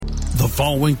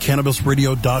following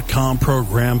CannabisRadio.com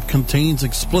program contains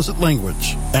explicit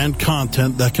language and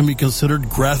content that can be considered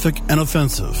graphic and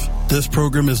offensive. This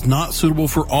program is not suitable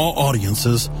for all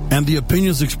audiences, and the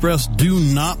opinions expressed do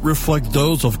not reflect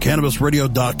those of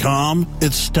CannabisRadio.com,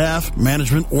 its staff,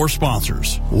 management, or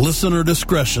sponsors. Listener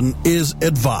discretion is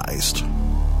advised.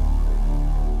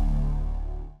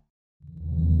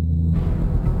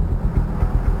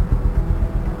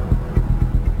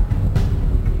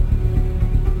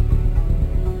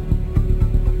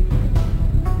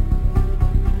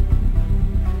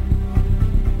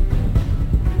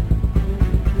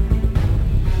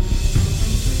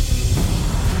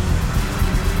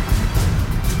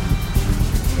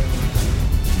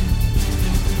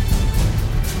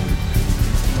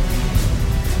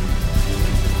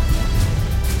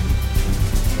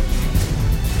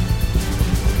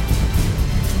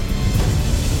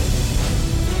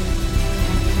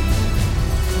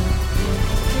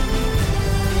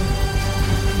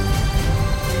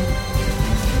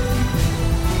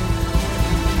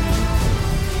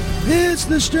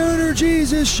 The Stoner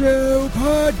Jesus Show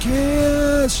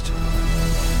podcast,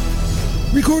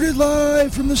 recorded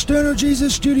live from the Stoner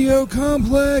Jesus Studio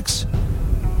Complex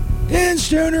in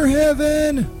Stoner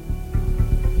Heaven.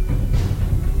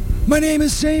 My name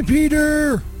is St.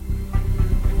 Peter.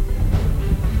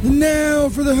 And now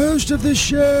for the host of the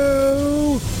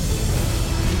show,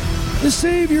 the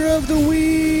savior of the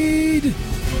weed,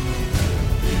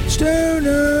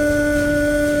 Stoner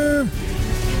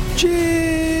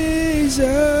Jesus.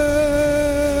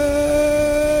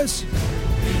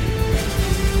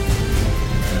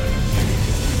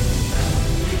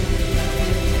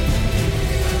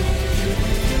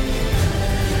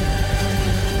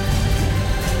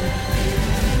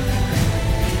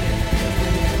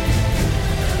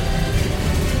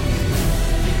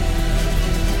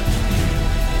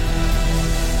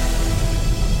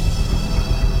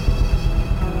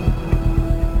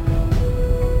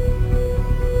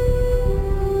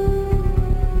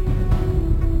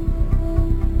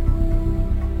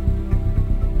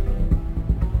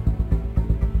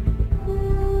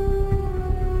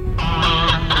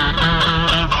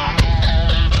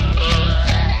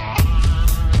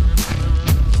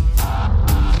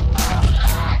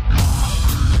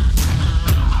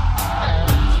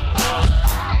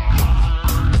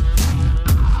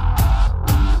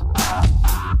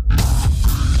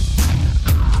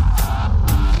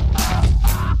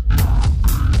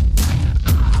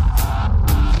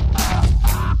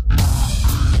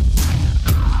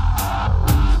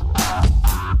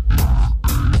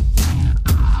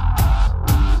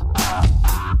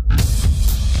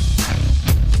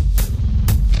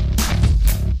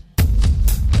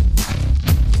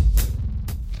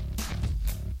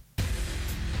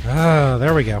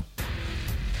 There we go.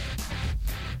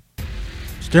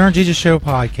 Stoner Jesus Show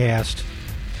podcast,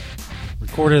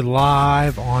 recorded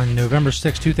live on November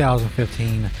 6,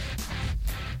 2015.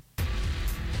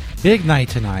 Big night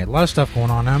tonight. A lot of stuff going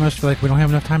on. I almost feel like we don't have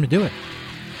enough time to do it.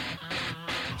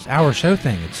 This hour show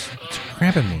thing, it's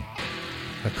cramping me.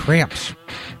 The cramps.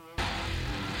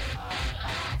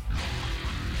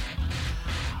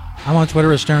 I'm on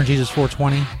Twitter at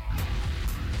StonerJesus420.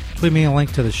 Tweet me a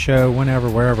link to the show whenever,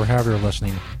 wherever, however you're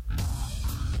listening.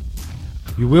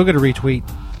 You will get a retweet.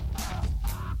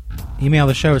 Email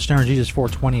the show at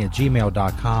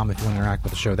stonerjesus420@gmail.com if you want to interact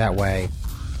with the show that way.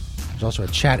 There's also a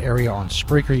chat area on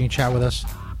Spreaker. You can chat with us.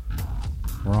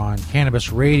 We're on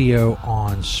Cannabis Radio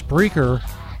on Spreaker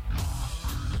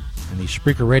and the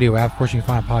Spreaker Radio app. Of course, you can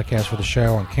find podcasts for the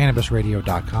show on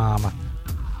cannabisradio.com.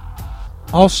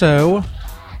 Also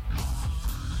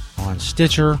on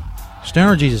Stitcher,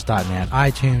 stonerjesus.net,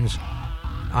 iTunes,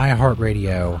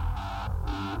 iHeartRadio.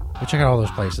 Go check out all those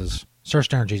places. Search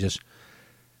Stoner Jesus.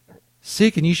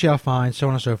 Seek and you shall find, so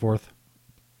on and so forth.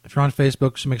 If you're on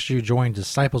Facebook, so make sure you join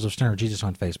Disciples of Stoner Jesus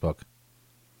on Facebook.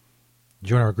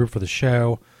 Join our group for the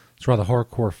show. It's where all the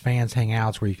hardcore fans hang out.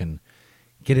 It's where you can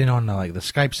get in on the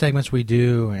Skype segments we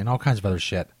do and all kinds of other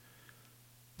shit.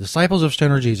 Disciples of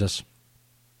Stoner Jesus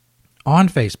on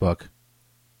Facebook.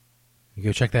 You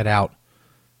go check that out.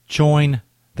 Join.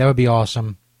 That would be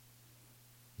awesome.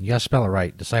 You got to spell it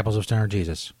right. Disciples of Stoner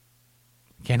Jesus.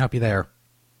 Can't help you there.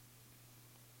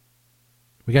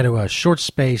 We got to short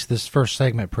space this first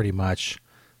segment pretty much,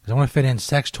 because I want to fit in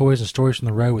sex toys and stories from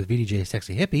the road with VDJ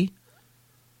Sexy Hippie.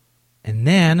 And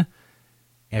then,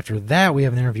 after that, we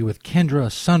have an interview with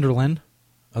Kendra Sunderland,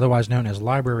 otherwise known as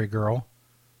Library Girl.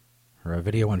 Her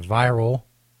video went viral.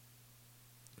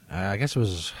 I guess it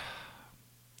was,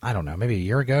 I don't know, maybe a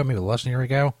year ago, maybe less than a year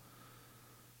ago.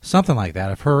 Something like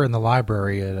that, of her in the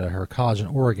library at her college in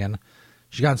Oregon.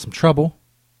 She got in some trouble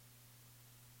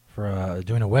for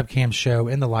doing a webcam show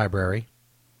in the library.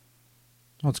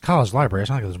 Well, it's a college library. It's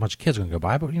not like there's much kids going to go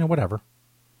by, but, whatever.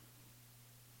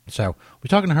 So, we're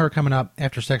talking to her coming up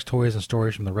after Sex Toys and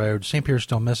Stories from the Road. St. Pierre's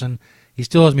still missing. He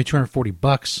still owes me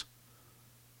 $240.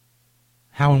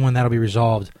 How and when that'll be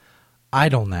resolved, I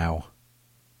don't know.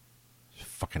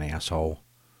 Fucking asshole.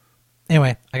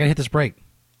 Anyway, I gotta hit this break.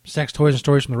 Sex Toys and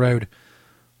Stories from the Road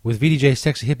with VDJ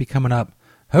Sexy Hippie coming up.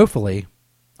 Hopefully,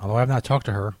 although I've not talked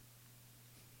to her,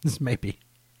 this may be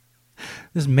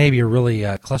a really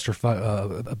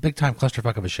clusterfuck, a big time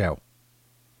clusterfuck of a show.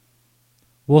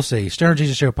 We'll see. Stoner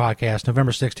Jesus Show podcast,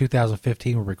 November 6,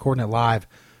 2015. We're recording it live,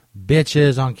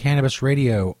 bitches, on Cannabis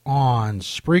Radio on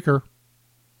Spreaker.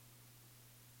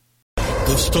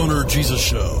 The Stoner Jesus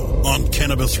Show on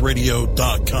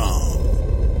CannabisRadio.com.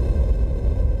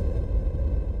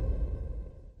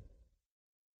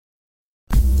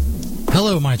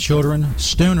 Hello, my children.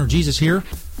 Stoner Jesus here.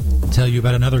 I'll tell you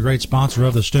about another great sponsor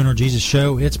of the Stoner Jesus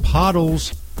Show. It's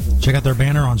Pottles. Check out their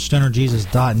banner on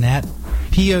stonerjesus.net.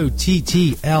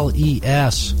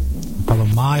 Pottles. Follow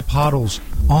My Pottles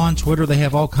on Twitter. They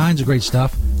have all kinds of great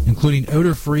stuff, including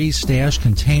odor-free stash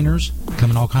containers. Come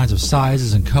in all kinds of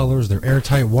sizes and colors. They're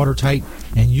airtight, watertight,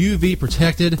 and UV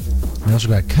protected. They also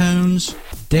got cones,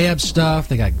 dab stuff.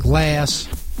 They got glass,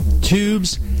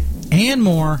 tubes, and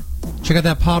more. Check out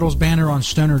that Pottles banner on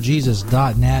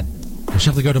stonerjesus.net. Or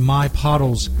simply go to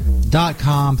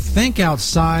mypottles.com. Think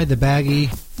outside the baggie.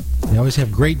 They always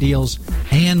have great deals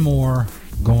and more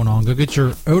going on. Go get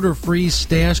your odor-free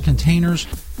stash containers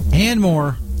and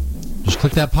more. Just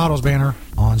click that Pottles banner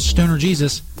on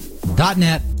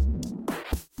stonerjesus.net.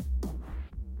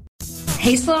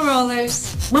 Hey, Slow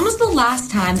Rollers. When was the last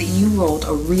time that you rolled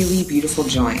a really beautiful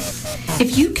joint?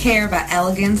 If you care about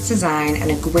elegance, design,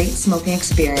 and a great smoking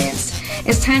experience,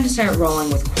 it's time to start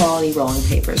rolling with quality rolling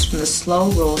papers from the Slow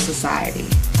Roll Society.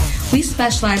 We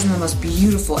specialize in the most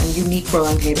beautiful and unique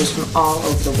rolling papers from all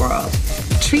over the world.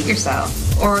 Treat yourself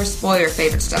or spoil your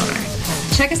favorite stoner.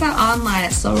 Check us out online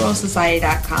at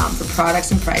slowrollsociety.com for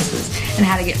products and prices and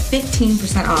how to get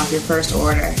 15% off your first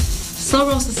order. Slow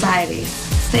Roll Society.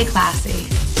 Stay classy.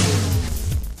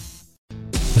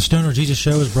 The Stoner Jesus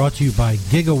Show is brought to you by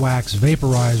GigaWax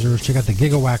Vaporizers. Check out the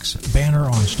GigaWax banner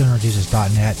on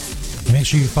stonerjesus.net. And make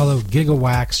sure you follow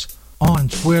GigaWax on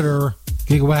Twitter.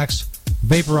 GigaWax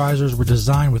Vaporizers were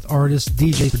designed with artists,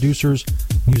 DJ producers,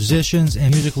 musicians,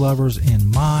 and music lovers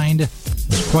in mind.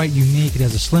 It's quite unique. It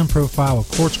has a slim profile, a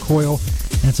quartz coil,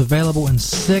 and it's available in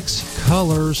 6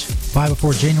 colors. Buy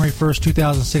before January 1st,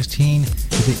 2016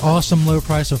 at the awesome low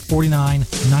price of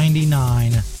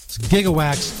 $49.99. It's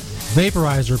GigaWax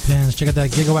Vaporizer pins. Check out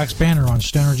that GigaWax banner on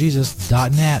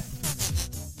stonerjesus.net.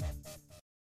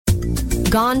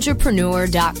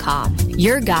 Ganjapreneur.com,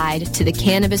 your guide to the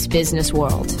cannabis business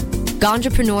world.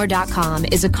 Ganjapreneur.com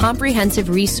is a comprehensive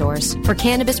resource for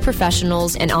cannabis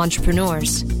professionals and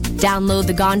entrepreneurs. Download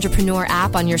the Ganjapreneur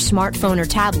app on your smartphone or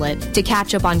tablet to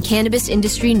catch up on cannabis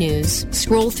industry news,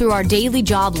 scroll through our daily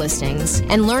job listings,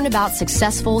 and learn about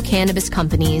successful cannabis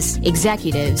companies,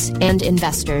 executives, and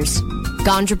investors.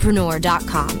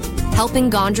 Ganjapreneur.com,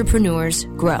 helping Ganjapreneurs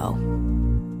grow.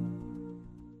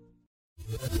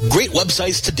 Great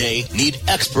websites today need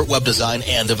expert web design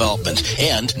and development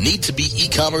and need to be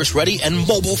e-commerce ready and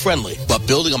mobile friendly. But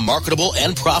building a marketable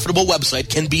and profitable website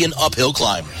can be an uphill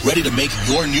climb. Ready to make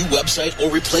your new website or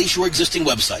replace your existing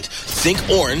website? Think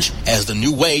Orange as the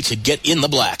new way to get in the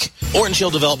black. Orange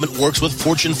Hill Development works with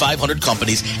Fortune 500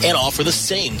 companies and offer the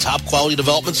same top quality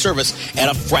development service at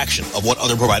a fraction of what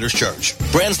other providers charge.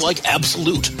 Brands like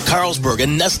Absolute, Carlsberg,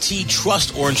 and Nestea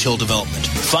trust Orange Hill Development.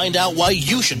 Find out why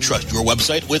you should trust your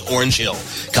website with Orange Hill.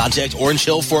 Contact Orange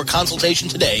Hill for a consultation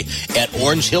today at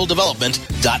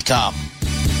orangehilldevelopment.com.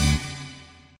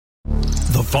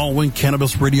 The following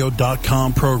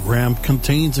CannabisRadio.com program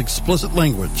contains explicit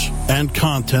language and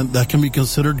content that can be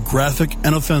considered graphic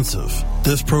and offensive.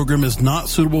 This program is not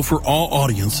suitable for all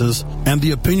audiences, and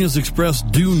the opinions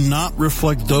expressed do not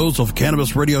reflect those of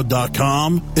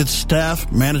CannabisRadio.com, its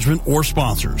staff, management, or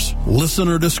sponsors.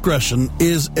 Listener discretion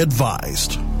is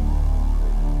advised.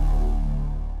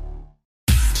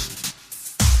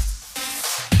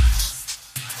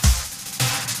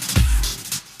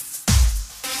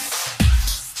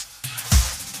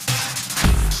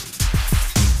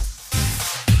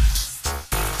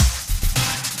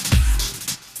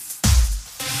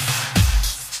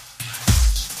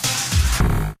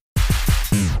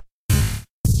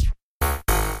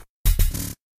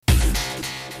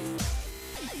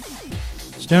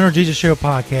 Stoner Jesus Show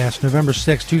podcast, November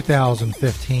 6,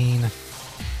 2015.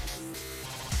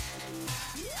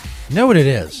 You know what it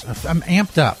is? I'm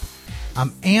amped up. I'm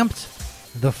amped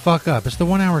the fuck up. It's the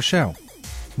 1 hour show.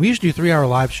 We used to do 3 hour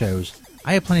live shows.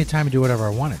 I had plenty of time to do whatever I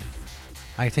wanted.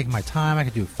 I could take my time. I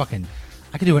could do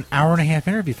an hour and a half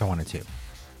interview if I wanted to.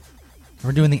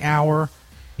 We're doing the hour.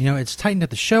 You know, it's tightened up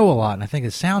the show a lot, and I think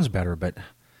it sounds better, but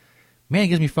man, it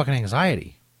gives me fucking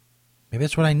anxiety. Maybe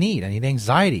that's what I need. I need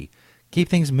anxiety. Keep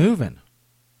things moving.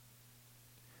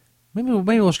 Maybe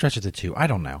we'll stretch it to 2. I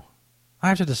don't know. I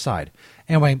have to decide.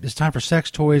 Anyway, it's time for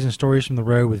Sex, Toys, and Stories from the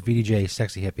Road with VDJ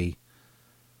Sexy Hippie.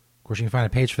 Of course, you can find a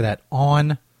page for that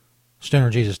on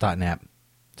stonerjesus.net.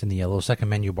 It's in the little second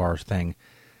menu bar thing.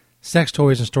 Sex,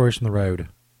 Toys, and Stories from the Road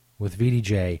with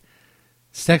VDJ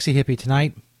Sexy Hippie.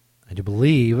 Tonight, I do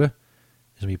believe, is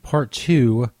going to be part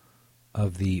 2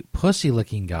 of the Pussy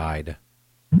Licking Guide.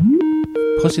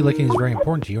 Pussy licking is very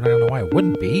important to you, and I don't know why it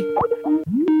wouldn't be.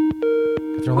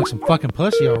 Got to lick some fucking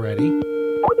pussy already.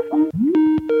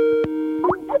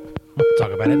 Let's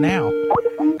talk about it now.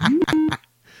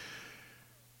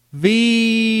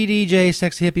 VDJ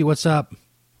Sexy Hippie, what's up?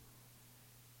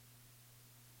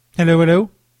 Hello,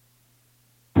 hello.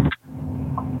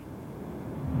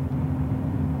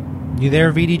 You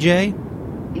there,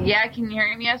 VDJ? Yeah, can you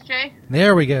hear me, SJ?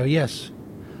 There we go, yes.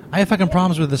 I had fucking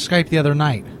problems with the Skype the other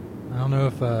night. I don't know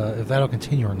if that'll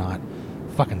continue or not.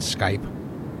 Fucking Skype.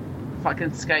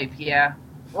 Fucking Skype, yeah.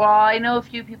 Well, I know a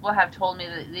few people have told me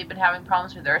that they've been having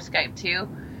problems with their Skype too.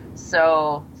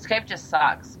 So, Skype just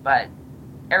sucks, but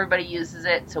everybody uses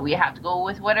it, so we have to go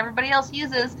with what everybody else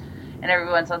uses, and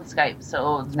everyone's on Skype,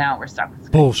 so now we're stuck with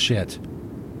Skype. Bullshit.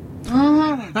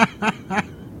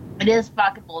 It is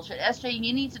fucking bullshit. SJ,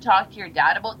 you need to talk to your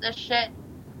dad about this shit.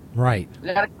 Right.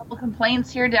 We got a couple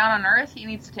complaints here down on Earth he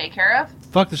needs to take care of.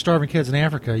 Fuck the starving kids in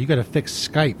Africa. You gotta fix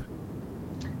Skype.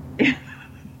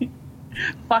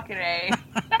 Fucking A.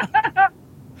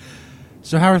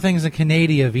 So how are things in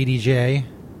Canada, VDJ?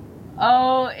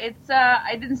 Oh, it's,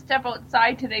 I didn't step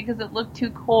outside today because it looked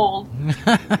too cold.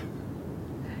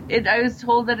 I was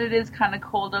told that it is kind of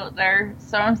cold out there,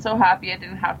 so I'm so happy I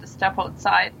didn't have to step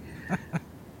outside.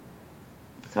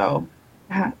 So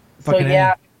yeah,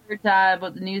 I heard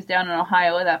about the news down in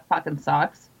Ohio. That fucking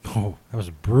sucks. Oh, that was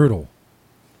brutal.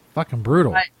 Fucking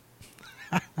brutal.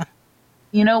 But,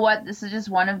 you know what? This is just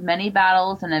one of many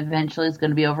battles, and eventually it's going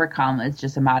to be overcome. It's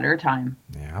just a matter of time.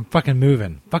 Yeah, I'm fucking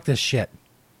moving. Fuck this shit.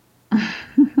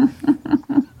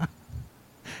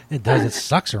 It does. It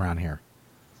sucks around here.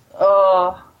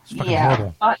 Oh, it's fucking yeah.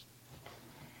 horrible.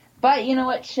 But you know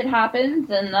what? Shit happens,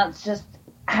 and that's just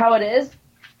how it is.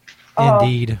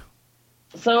 Indeed.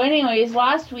 So anyways,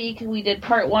 last week we did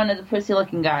part 1 of the Pussy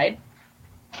Looking Guide.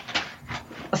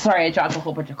 Sorry, I dropped a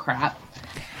whole bunch of crap.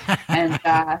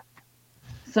 And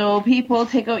so people,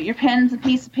 take out your pens and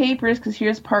piece of papers, because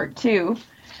here's part 2.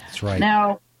 That's right.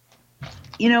 Now,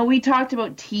 you know, we talked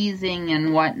about teasing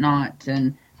and whatnot,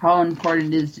 and how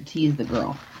important it is to tease the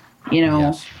girl. You know,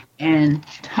 yes. And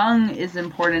tongue is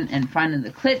important, and finding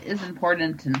the clit is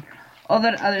important, and all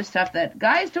that other stuff that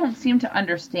guys don't seem to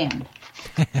understand.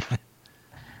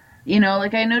 You know,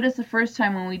 like I noticed the first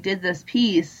time when we did this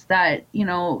piece that, you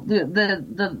know,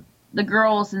 the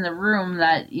girls in the room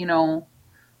that, you know,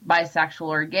 bisexual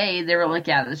or gay, they were like,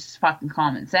 yeah, this is fucking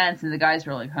common sense. And the guys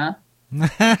were like, huh?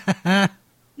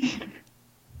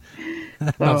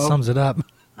 That sums it up.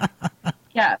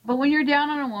 Yeah, but when you're down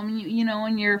on a woman, you know,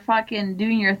 when you're fucking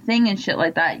doing your thing and shit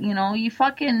like that, you know, you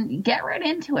fucking get right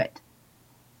into it.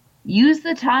 Use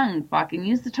the tongue, fucking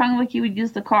use the tongue like you would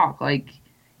use the cock. Like,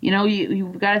 you know,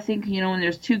 you've got to think, you know, when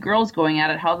there's two girls going at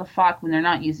it, how the fuck, when they're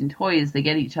not using toys, they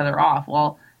get each other off.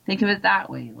 Well, think of it that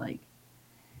way. Like,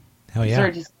 hell yeah. Sort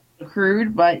of just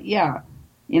crude, but yeah.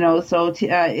 You know, so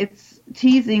it's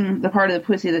teasing the part of the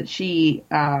pussy that she,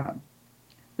 that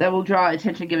will draw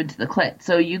attention given to the clit.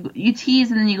 So you tease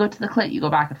and then you go to the clit, you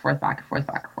go back and forth, back and forth,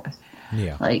 back and forth.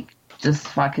 Yeah. Like, just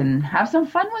fucking have some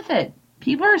fun with it.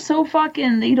 People are so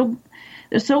fucking,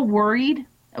 they're so worried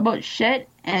about shit,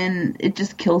 and it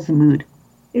just kills the mood.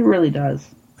 It really does.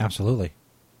 Absolutely.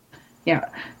 Yeah.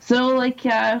 So, like,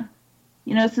 you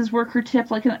know, it says work her tip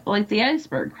like the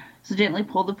iceberg. So gently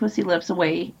pull the pussy lips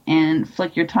away and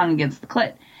flick your tongue against the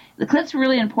clit. The clit's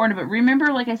really important, but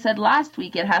remember, like I said last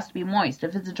week, it has to be moist.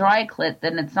 If it's a dry clit,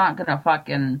 then it's not gonna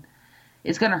fucking,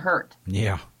 it's gonna hurt.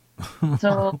 Yeah.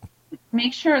 So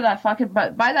make sure that fucking,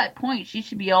 but by that point, she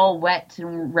should be all wet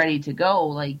and ready to go.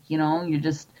 Like, you know, you're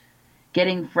just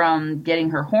getting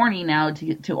her horny now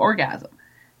to orgasm.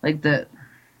 Like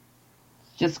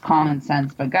just common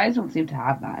sense, but guys don't seem to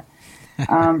have that.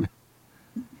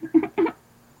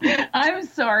 I'm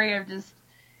sorry,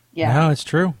 yeah. No, it's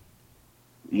true.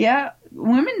 Yeah,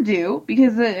 women do,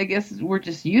 because I guess we're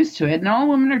just used to it. And all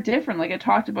women are different, like I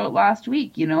talked about last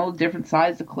week. Different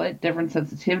size of clit, different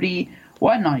sensitivity,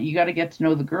 whatnot. You got to get to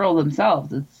know the girl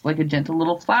themselves. It's like a gentle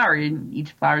little flower, and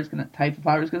each type of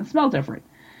flower is going to smell different.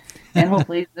 And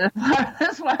hopefully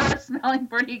this flower is smelling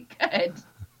pretty good.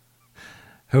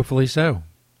 Hopefully so.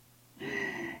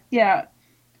 Yeah.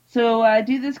 So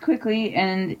do this quickly,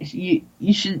 and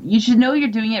you should know you're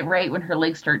doing it right when her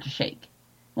legs start to shake.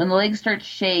 When the legs start to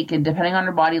shake, and depending on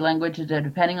her body language, and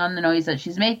depending on the noise that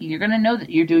she's making, you're going to know that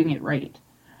you're doing it right.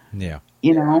 Yeah.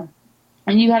 And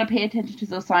you got to pay attention to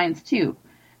those signs too.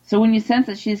 So when you sense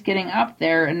that she's getting up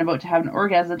there and about to have an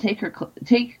orgasm, take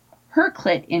her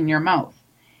clit in your mouth.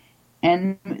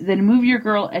 And then move your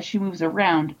girl as she moves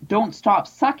around. Don't stop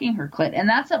sucking her clit. And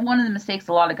that's one of the mistakes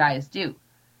a lot of guys do.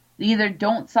 They either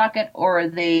don't suck it or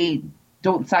they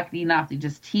don't suck it enough. They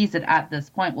just tease it at this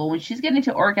point. Well, when she's getting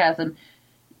to orgasm,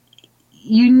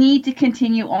 you need to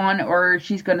continue on, or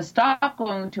she's going to stop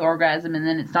going to orgasm, and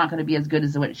then it's not going to be as good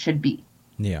as what it should be.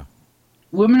 Yeah.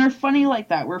 Women are funny like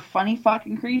that. We're funny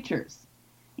fucking creatures.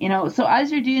 So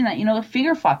as you're doing that,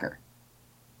 finger fuck her.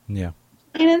 Yeah.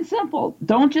 Plain and simple.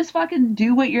 Don't just fucking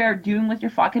do what you're doing with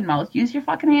your fucking mouth. Use your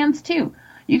fucking hands too.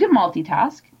 You can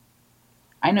multitask.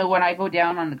 I know when I go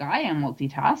down on the guy, I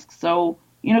multitask. So,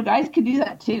 guys can do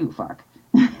that too. Fuck.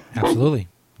 Absolutely.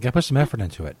 You gotta put some effort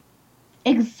into it.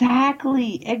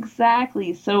 Exactly.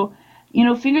 So,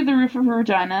 finger the roof of her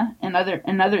vagina and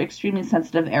other extremely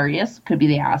sensitive areas. Could be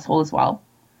the asshole as well.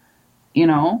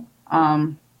 And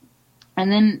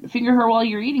then finger her while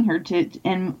you're eating her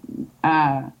and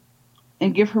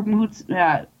give her moods.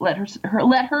 Let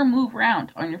her move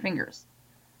around on your fingers.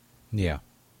 Yeah.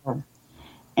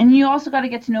 And you also got to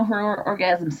get to know her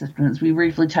orgasm systems. We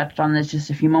briefly touched on this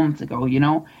just a few moments ago.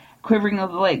 Quivering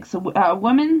of the legs. So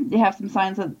women, they have some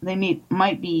signs that they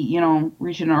might be,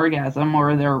 reaching an orgasm,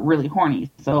 or they're really horny.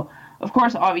 So of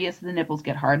course, obviously the nipples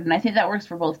get hard, and I think that works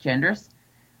for both genders.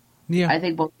 Yeah. I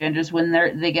think both genders, when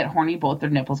they get horny, both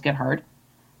their nipples get hard.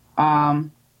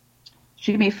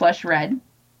 She can be flush red.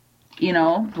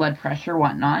 Blood pressure,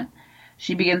 whatnot.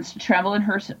 She begins to tremble, and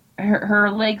her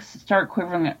legs start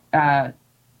quivering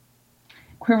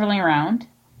around,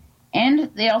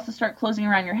 and they also start closing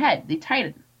around your head. They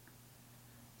tighten.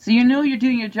 So you're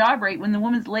doing your job right when the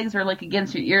woman's legs are like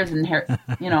against your ears and hair,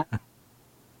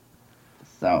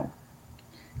 So,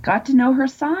 got to know her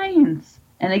signs.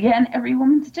 And again, every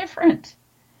woman's different.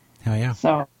 Hell yeah.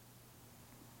 So,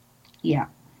 yeah.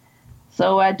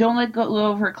 So don't let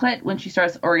go of her clit when she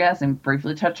starts orgasming.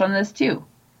 Briefly touch on this too.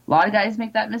 A lot of guys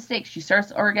make that mistake. She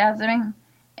starts orgasming,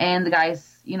 and the guys,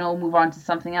 move on to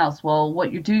something else. Well,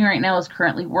 what you're doing right now is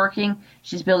currently working.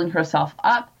 She's building herself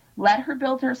up. Let her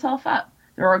build herself up.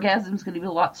 Their orgasm is going to be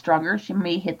a lot stronger. She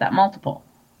may hit that multiple.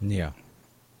 Yeah.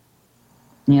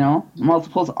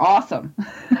 Multiple's awesome.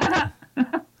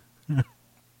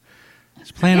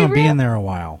 Just plan on being there a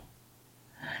while.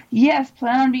 Yes,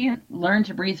 learn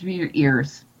to breathe through your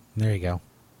ears. There you go.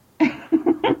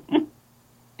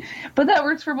 But that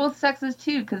works for both sexes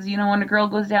too, because when a girl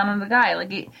goes down on the guy,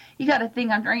 like you got to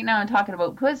think. Right now I'm talking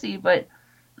about pussy, but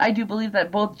I do believe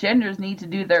that both genders need to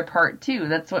do their part too.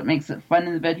 That's what makes it fun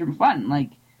in the bedroom. Fun,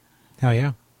 like. Hell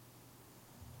yeah.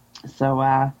 So,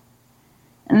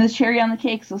 and the cherry on the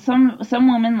cake. So some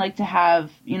women like to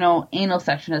have anal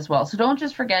section as well. So don't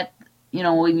just forget.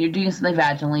 When you're doing something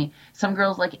vaginally, some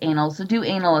girls like anal, so do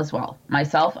anal as well.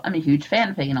 Myself, I'm a huge fan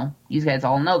of anal. You guys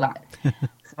all know that.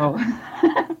 So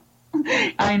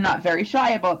I'm not very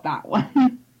shy about that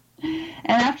one. And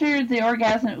after the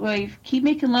orgasm wave, keep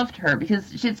making love to her,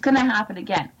 because it's going to happen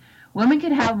again. Women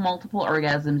can have multiple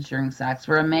orgasms during sex,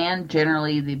 where a man,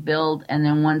 generally, they build, and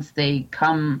then once they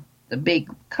come, the big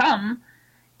come,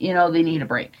 they need a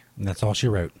break. And that's all she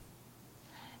wrote.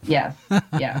 Yes,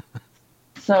 yeah.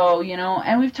 So,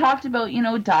 and we've talked about,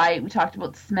 diet. We talked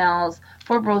about smells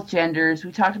for both genders.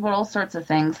 We talked about all sorts of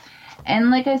things. And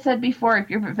like I said before, if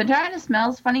your vagina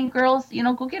smells funny, girls,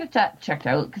 go get it checked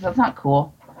out, because that's not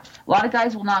cool. A lot of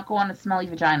guys will not go on a smelly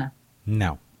vagina.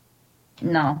 No,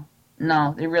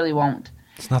 they really won't.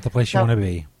 It's not the place you want to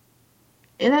be.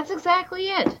 And that's exactly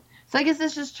it. So I guess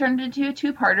this just turned into a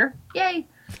two-parter. Yay!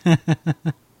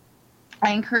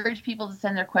 I encourage people to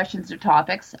send their questions or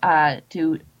topics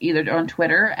to either on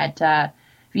Twitter at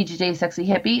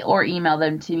VJSexyHippie, or email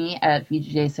them to me at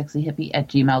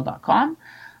VJSexyHippie@gmail.com.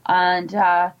 And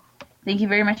thank you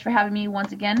very much for having me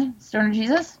once again, Stoner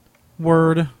Jesus.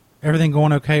 Word. Everything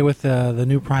going okay with the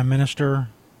new Prime Minister?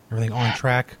 Everything on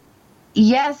track?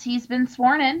 Yes, he's been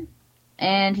sworn in,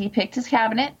 and he picked his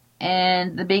cabinet.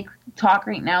 And the big talk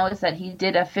right now is that he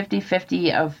did a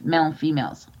 50-50 of male and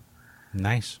females.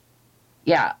 Nice.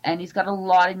 Yeah, and he's got a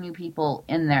lot of new people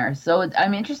in there. So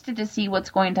I'm interested to see what's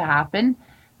going to happen.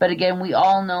 But again, we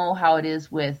all know how it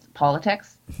is with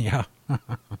politics. Yeah.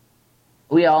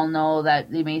 We all know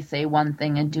that they may say one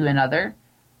thing and do another.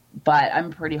 But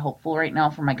I'm pretty hopeful right now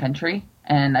for my country.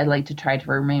 And I'd like to try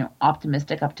to remain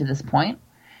optimistic up to this point.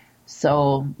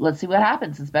 So let's see what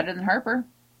happens. It's better than Harper.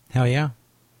 Hell yeah.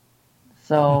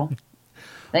 So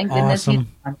thank goodness he's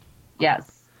on. Yes.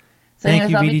 So thank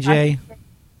you, VDJ.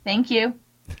 Thank you.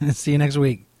 See you next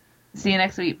week. See you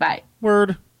next week. Bye.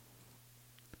 Word.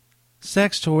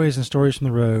 Sex, toys, and stories from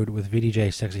the road with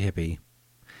VDJ Sexy Hippie.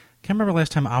 Can't remember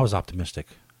last time I was optimistic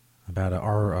about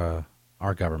our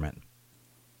government.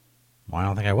 Well, I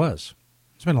don't think I was.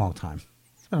 It's been a long time.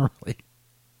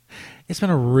 It's been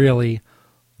a really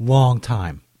long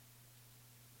time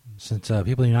since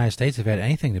people in the United States have had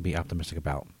anything to be optimistic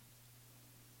about.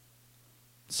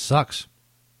 It sucks.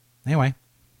 Anyway,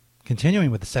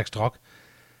 continuing with the sex talk,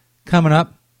 coming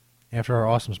up after our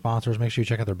awesome sponsors, make sure you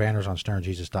check out their banners on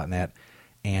stonerjesus.net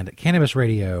and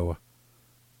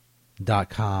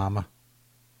cannabisradio.com.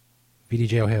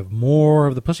 VDJ will have more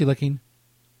of the pussy licking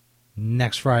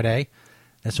next Friday.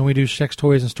 That's when we do sex,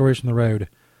 toys, and stories from the road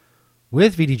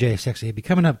with VDJ Sexy. It'll be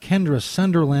coming up, Kendra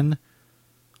Sunderland,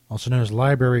 also known as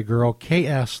Library Girl,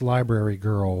 KS Library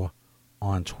Girl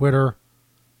on Twitter.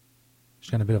 She's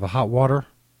got a bit of a hot water.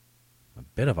 A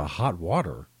bit of a hot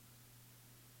water?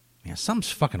 Man,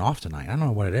 something's fucking off tonight. I don't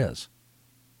know what it is.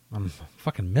 I'm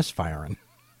fucking misfiring.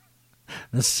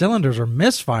 The cylinders are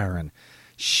misfiring.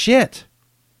 Shit.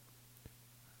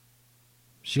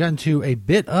 She got into a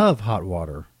bit of hot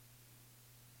water.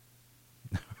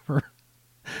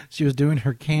 She was doing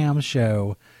her cam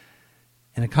show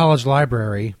in a college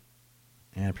library,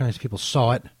 and apparently people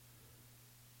saw it,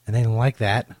 and they didn't like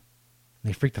that.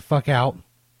 They freaked the fuck out.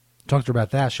 Talked to her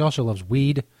about that. She also loves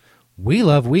weed. We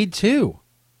love weed, too.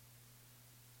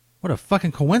 What a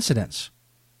fucking coincidence.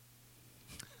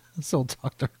 This old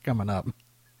talk to her coming up.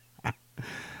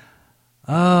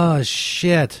 Oh,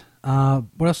 shit. What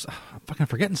else? I'm fucking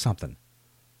forgetting something.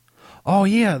 Oh,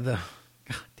 yeah. God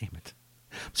damn it.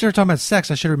 So we're talking about sex.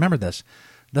 I should remember this.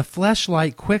 The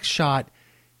Fleshlight Quickshot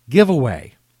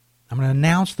giveaway. I'm going to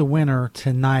announce the winner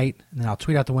tonight, and then I'll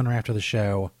tweet out the winner after the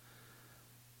show.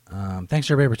 Thanks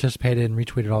to everybody who participated and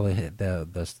retweeted all the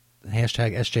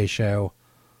hashtag SJ Show.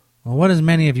 Well, what as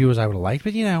many of you as I would have liked,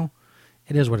 but you know,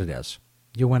 it is what it is.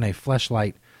 You'll win a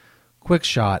Fleshlight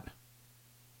Quickshot.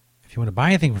 If you want to buy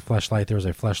anything from Fleshlight, there's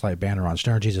a Fleshlight banner on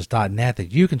stonerjesus.net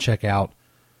that you can check out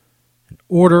and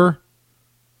order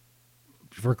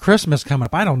for Christmas coming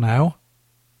up. I don't know.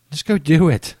 Just go do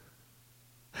it.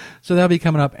 So that'll be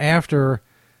coming up after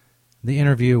the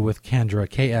interview with Kendra,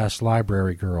 KS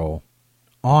Library Girl,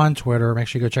 on Twitter. Make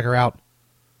sure you go check her out.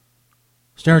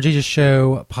 Stoner Jesus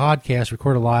Show podcast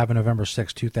recorded live on November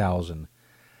 6,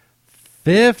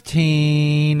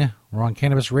 2015. We're on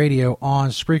Cannabis Radio on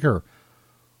Spreaker.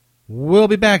 We'll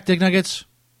be back, Dig Nuggets.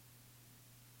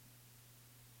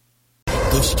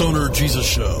 The Stoner Jesus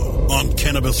Show on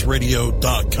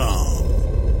CannabisRadio.com.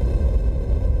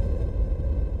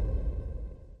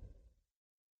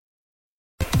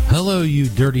 Hello, you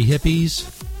dirty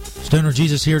hippies. Stoner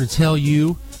Jesus here to tell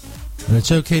you that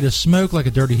it's okay to smoke like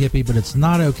a dirty hippie, but it's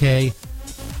not okay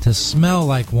to smell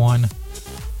like one.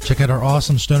 Check out our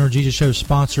awesome Stoner Jesus Show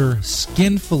sponsor,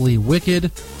 Skinfully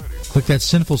Wicked. Click that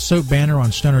Sinful Soap banner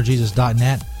on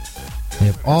stonerjesus.net. They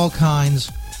have all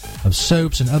kinds of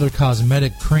soaps and other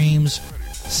cosmetic creams.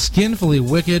 Skinfully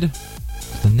Wicked,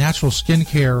 the natural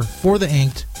skincare for the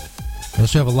inked. They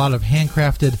also have a lot of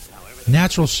handcrafted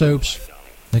natural soaps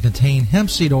that contain hemp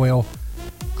seed oil.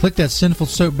 Click that Sinful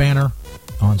Soap banner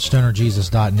on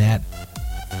stonerjesus.net.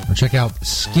 Or check out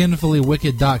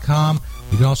skinfullywicked.com.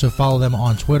 You can also follow them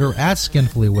on Twitter at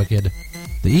skinfullywicked.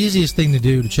 The easiest thing to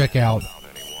do to check out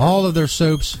all of their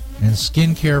soaps and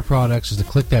skincare products is to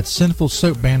click that Sinful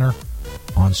Soap banner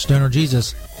on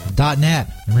stonerjesus.net.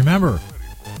 And remember,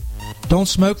 don't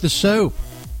smoke the soap.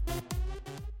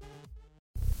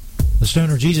 The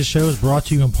Stoner Jesus Show is brought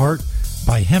to you in part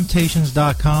by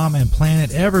Hemptations.com and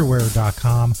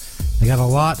PlanetEverywhere.com. They got a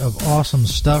lot of awesome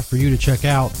stuff for you to check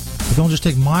out. But don't just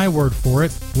take my word for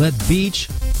it. Let Beach,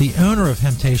 the owner of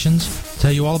Hemptations,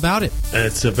 tell you all about it.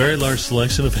 It's a very large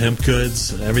selection of hemp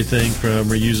goods, everything from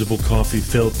reusable coffee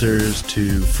filters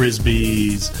to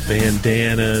frisbees,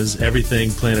 bandanas.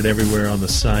 Everything planted everywhere on the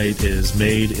site is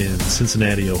made in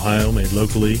Cincinnati, Ohio, made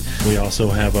locally. We also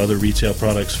have other retail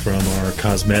products from our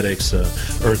cosmetics,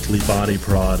 earthly body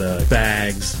product,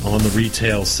 bags on the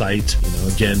retail site.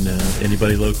 Again,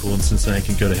 anybody local in Cincinnati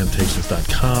can go to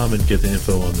hemptations.com and get the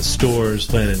info on the stores.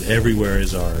 Planted everywhere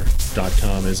is our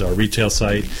 .com is our retail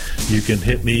site. You can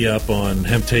hit me up on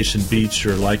Hemptation Beach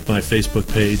or like my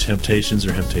Facebook page, Hemptations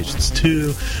or Hemptations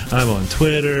 2. I'm on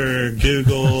Twitter,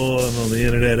 Google, I'm on the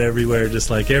internet everywhere, just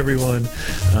like everyone.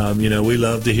 We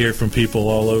love to hear from people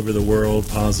all over the world,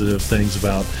 positive things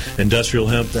about industrial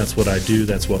hemp. That's what I do.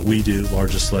 That's what we do.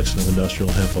 Largest selection of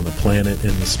industrial hemp on the planet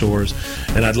in the stores.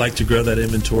 And I'd like to grow that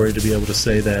inventory to be able to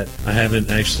say that I haven't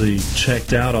actually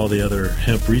checked out all the other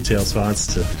hemp retail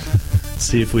spots to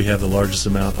see if we have the largest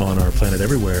amount on our planet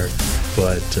everywhere,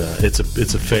 but it's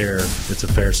a fair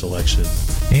selection.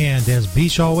 And as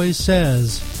Beach always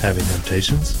says, having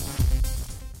temptations.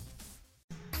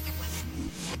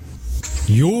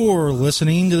 You're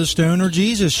listening to the Stoner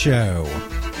Jesus Show.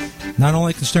 Not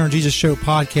only can Stoner Jesus Show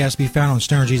podcast be found on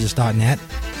stonerjesus.net,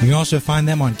 you can also find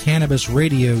them on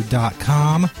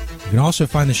cannabisradio.com. You can also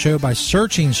find the show by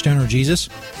searching Stoner Jesus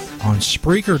on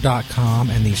Spreaker.com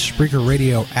and the Spreaker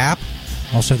Radio app.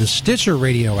 Also, the Stitcher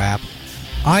Radio app,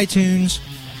 iTunes,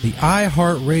 the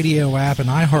iHeartRadio app, and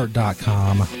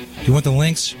iHeart.com. If you want the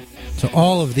links to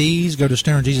all of these, go to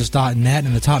stonerjesus.net.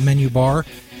 In the top menu bar,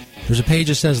 there's a page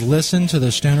that says Listen to the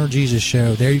Stoner Jesus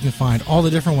Show. There you can find all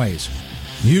the different ways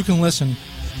you can listen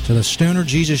to the Stoner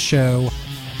Jesus Show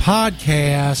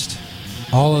podcast.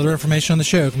 All other information on the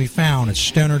show can be found at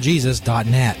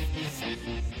stonerjesus.net.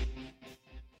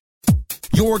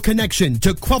 Your connection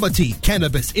to quality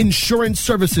cannabis insurance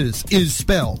services is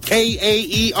spelled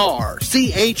Kaercher.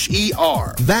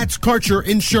 That's Karcher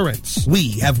Insurance.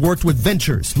 We have worked with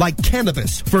ventures like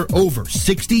cannabis for over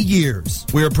 60 years.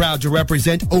 We're proud to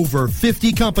represent over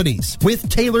 50 companies with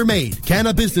tailor-made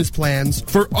cannabis plans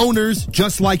for owners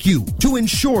just like you to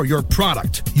insure your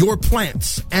product, your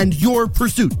plants, and your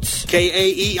pursuits.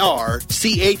 Kaercher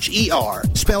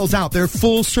spells out their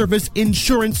full-service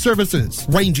insurance services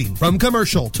ranging from commercial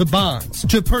to bonds,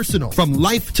 to personal, from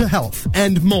life to health,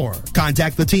 and more.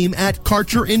 Contact the team at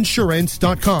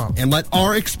KarcherInsurance.com and let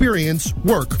our experience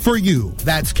work for you.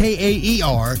 That's Kaercher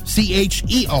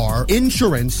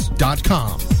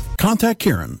Insurance.com. Contact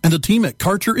Karen and the team at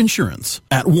Karcher Insurance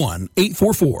at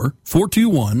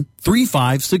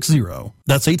 1-844-421-3560.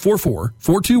 That's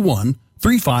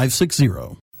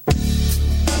 844-421-3560.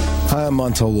 Hi, I'm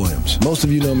Montel Williams. Most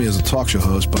of you know me as a talk show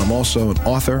host, but I'm also an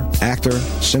author, actor,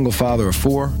 single father of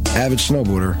 4, avid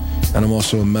snowboarder, and I'm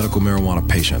also a medical marijuana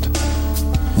patient.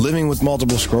 Living with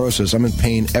multiple sclerosis, I'm in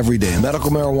pain every day. Medical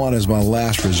marijuana is my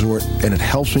last resort, and it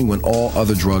helps me when all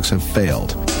other drugs have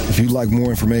failed. If you'd like more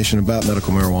information about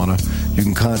medical marijuana, you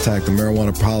can contact the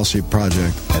Marijuana Policy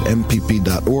Project at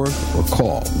mpp.org or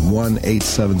call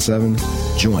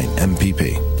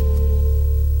 1-877-JOIN-MPP.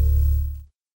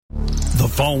 The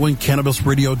following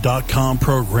CannabisRadio.com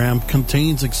program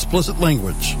contains explicit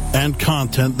language and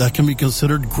content that can be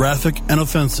considered graphic and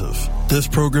offensive. This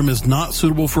program is not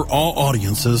suitable for all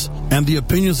audiences, and the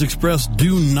opinions expressed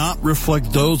do not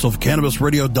reflect those of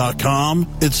CannabisRadio.com,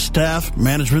 its staff,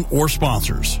 management, or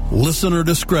sponsors. Listener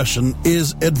discretion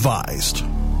is advised.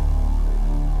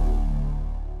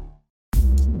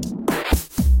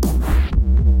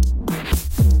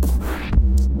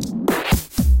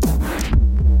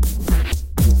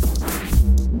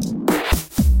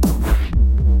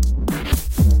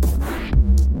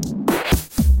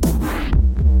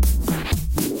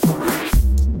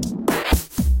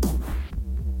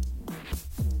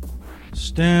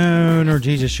 Stoner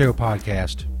Jesus Show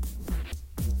podcast.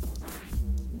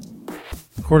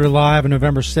 Recorded live on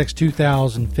November 6,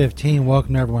 2015.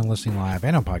 Welcome to everyone listening live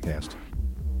and on podcast.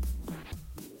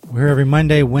 We're here every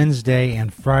Monday, Wednesday,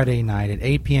 and Friday night at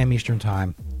 8 p.m. Eastern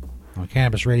Time on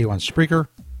Cannabis Radio on Spreaker,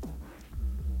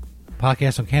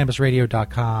 podcast on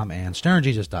cannabisradio.com and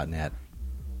stonerjesus.net,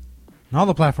 and all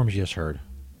the platforms you just heard,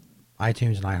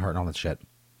 iTunes and iHeart and all that shit.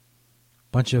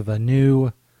 Bunch of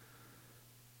new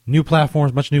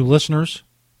platforms, bunch of new listeners.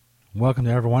 Welcome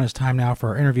to everyone. It's time now for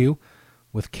our interview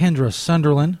with Kendra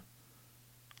Sunderland,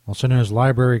 also known as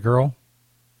Library Girl.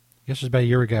 I guess it was about a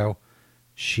year ago.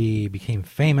 She became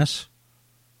famous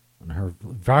when her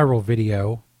viral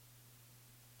video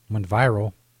went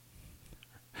viral.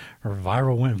 Her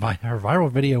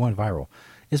viral video went viral.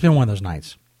 It's been one of those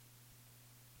nights.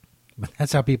 But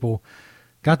that's how people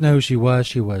got to know who she was.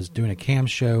 She was doing a cam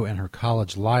show in her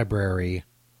college library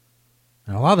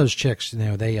And a lot of those chicks,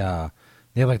 they have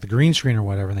like the green screen or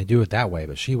whatever, and they do it that way.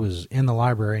 But she was in the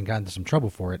library and got into some trouble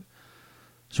for it.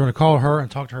 So we're going to call her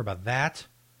and talk to her about that.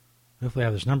 Hopefully I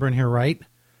have this number in here right.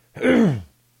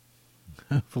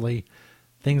 Hopefully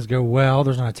things go well.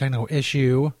 There's not a technical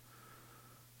issue.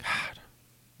 God.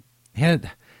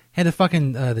 Had the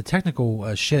fucking the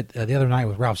technical shit the other night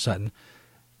with Ralph Sutton.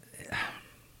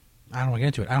 I don't want to get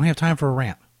into it. I don't have time for a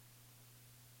rant.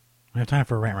 I have time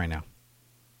for a rant right now.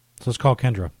 So let's call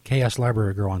Kendra, KS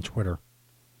Library Girl on Twitter.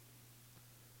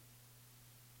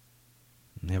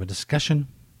 And have a discussion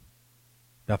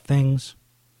about things.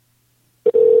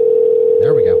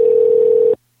 There we go.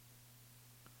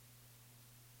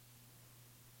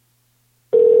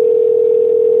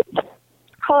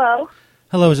 Hello.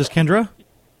 Hello, is this Kendra?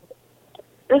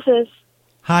 This is.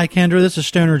 Hi, Kendra. This is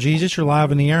Stoner Jesus. You're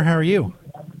live in the air. How are you?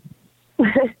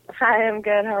 Hi, I'm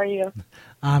good. How are you?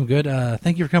 I'm good.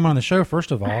 Thank you for coming on the show,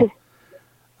 first of all.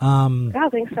 Yeah,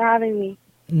 thanks for having me.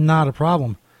 Not a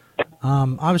problem.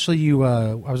 Obviously, you.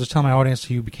 I was just telling my audience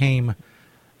you became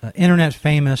internet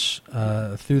famous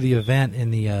through the event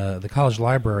in the college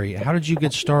library. How did you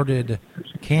get started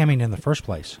camming in the first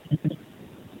place?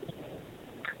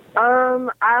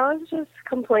 I was just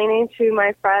complaining to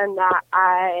my friend that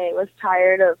I was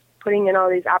tired of putting in all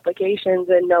these applications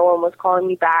and no one was calling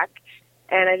me back,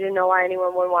 and I didn't know why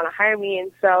anyone would want to hire me.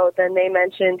 And so then they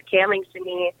mentioned camming to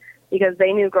me because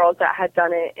they knew girls that had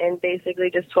done it, and basically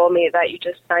just told me that you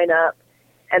just sign up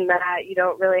and that you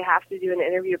don't really have to do an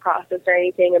interview process or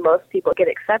anything, and most people get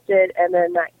accepted, and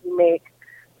then that you make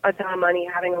a ton of money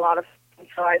having a lot of fun.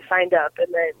 So I signed up,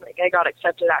 and then I got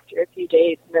accepted after a few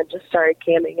days, and then just started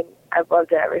camming, and I've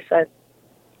loved it ever since.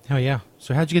 Oh yeah.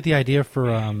 So how'd you get the idea for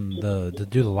to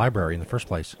do the library in the first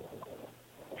place?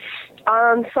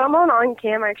 Someone on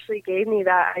cam actually gave me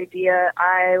that idea.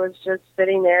 I was just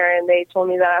sitting there, and they told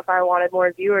me that if I wanted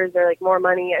more viewers or like more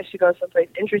money, I should go someplace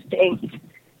interesting.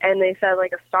 And they said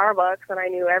like a Starbucks, and I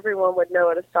knew everyone would know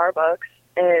at a Starbucks.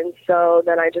 And so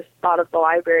then I just thought of the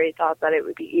library, thought that it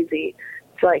would be easy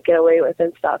to like get away with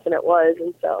and stuff, and it was.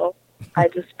 And so I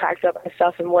just packed up my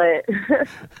stuff and went.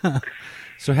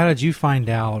 So how did you find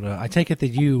out? I take it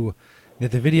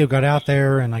that the video got out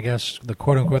there, and I guess the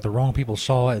quote unquote the wrong people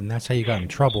saw it, and that's how you got in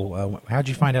trouble. How did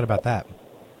you find out about that?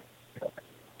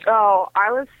 Oh,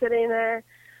 I was sitting there.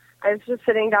 I was just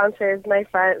sitting downstairs with my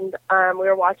friend. We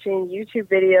were watching YouTube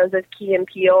videos of Key and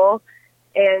Peele,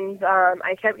 and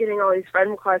I kept getting all these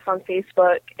friend requests on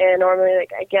Facebook. And normally,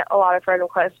 like, I get a lot of friend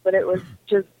requests, but it was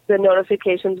just the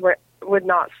notifications would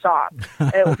not stop,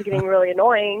 and it was getting really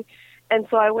annoying. And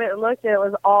so I went and looked, and it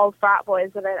was all frat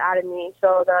boys that had added me.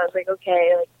 So then I was like,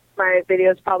 okay, like my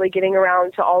video's probably getting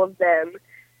around to all of them.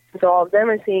 So all of them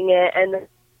are seeing it. And then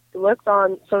I looked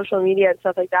on social media and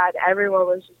stuff like that. Everyone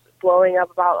was just blowing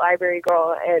up about Library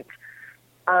Girl,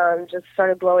 and just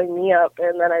started blowing me up.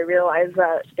 And then I realized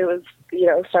that it was,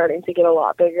 starting to get a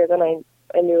lot bigger than I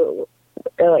knew,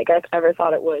 like I ever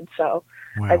thought it would. So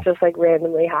Wow. It just like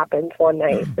randomly happened one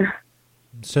night.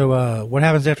 So what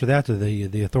happens after that? Do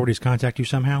the authorities contact you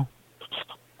somehow?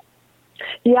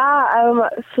 Yeah,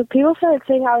 so people started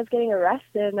saying I was getting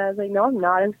arrested, and I was like, no, I'm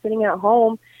not. I'm sitting at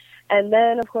home. And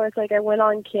then, of course, like I went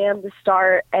on cam to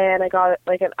start, and I got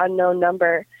like an unknown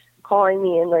number calling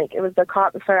me, and like it was the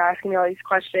cop that started asking me all these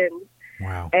questions.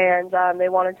 Wow. And they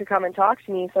wanted to come and talk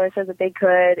to me, so I said that they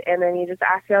could, and then he just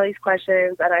asked me all these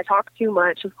questions, and I talked too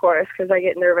much, of course, because I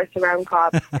get nervous around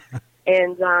cops.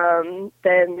 And then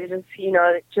they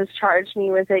just charged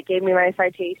me with it, gave me my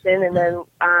citation, and then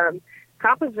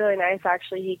cop was really nice,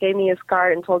 actually. He gave me his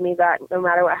card and told me that no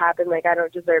matter what happened, like I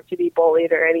don't deserve to be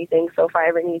bullied or anything, so if I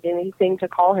ever need anything to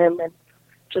call him, and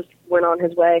just went on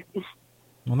his way.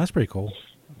 Well, that's pretty cool.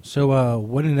 So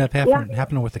what ended up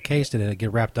happening with the case? Did it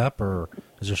get wrapped up, or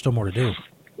is there still more to do?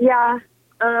 Yeah,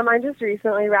 I just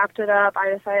recently wrapped it up.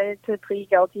 I decided to plead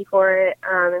guilty for it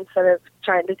instead of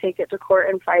trying to take it to court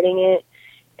and fighting it.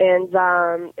 And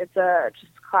it's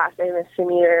just a Class A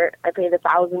misdemeanor. I paid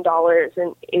 $1,000,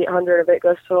 and $800 of it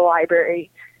goes to the library.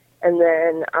 And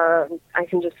then I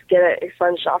can just get it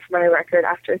expunged off my record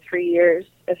after 3 years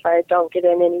if I don't get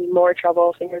in any more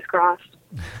trouble, fingers crossed.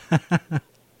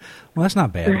 Well, that's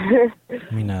not bad.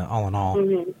 I mean, all in all.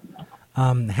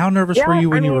 Mm-hmm. How nervous were you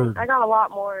when you were... I got a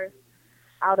lot more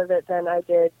out of it than I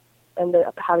did end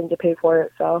up having to pay for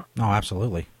it. So. Oh,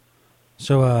 absolutely.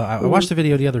 So I watched the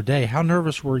video the other day. How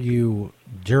nervous were you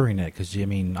during it? Because, I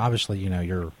mean, obviously,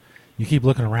 you keep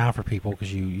looking around for people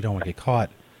because you don't want to get caught.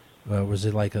 Was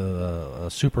it like a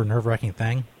super nerve-wracking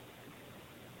thing?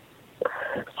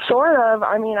 Sort of.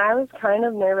 I mean, I was kind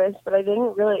of nervous, but I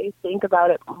didn't really think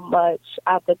about it much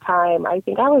at the time. I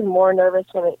think I was more nervous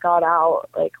when it got out,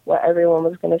 like what everyone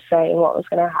was going to say and what was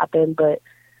going to happen. But,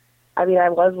 I mean, I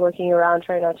was looking around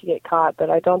trying not to get caught, but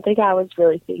I don't think I was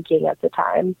really thinking at the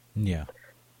time. Yeah.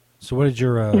 So what did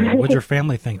your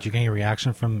family think? Did you get any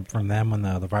reaction from them when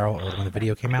the viral or when the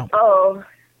video came out? Oh,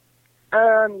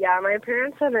 yeah, my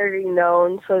parents had already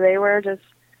known, so they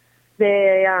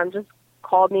just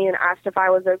called me and asked if I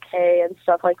was okay and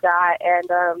stuff like that.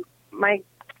 And my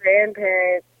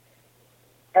grandparents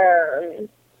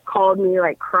called me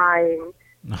like crying,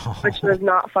 which was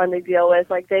not fun to deal with.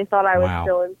 Like they thought I was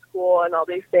still in school and all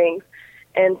these things.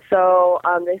 And so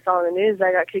they saw in the news that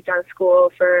I got kicked out of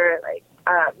school for like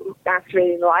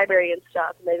masturbating in the library and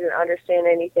stuff, and they didn't understand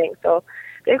anything. So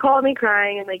they called me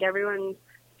crying, and like everyone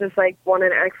just like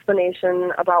wanted an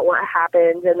explanation about what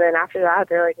happened. And then after that,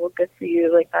 they're like, "Well, good for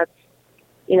you. Like that's,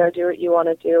 you know, do what you want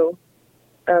to do."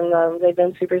 And they've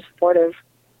been super supportive.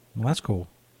 Well, that's cool.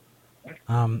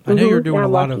 I know you're doing a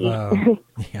lot of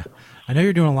yeah. I know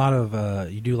you're doing a lot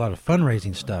of you do a lot of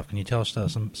fundraising stuff. Can you tell us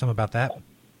some about that?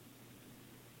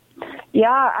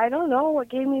 Yeah, I don't know what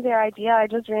gave me the idea. I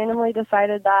just randomly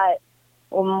decided that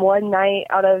one night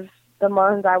out of the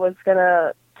month I was going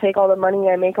to take all the money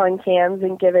I make on cams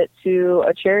and give it to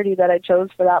a charity that I chose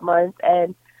for that month.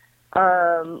 And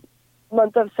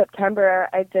month of September,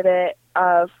 I did it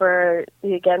for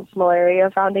the Against Malaria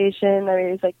Foundation. I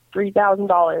raised like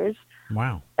 $3,000.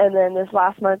 Wow. And then this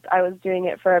last month, I was doing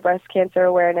it for a breast cancer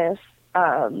awareness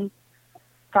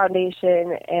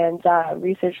foundation and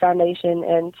research foundation,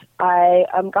 and I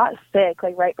got sick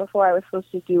like right before I was supposed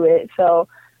to do it, so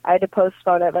I had to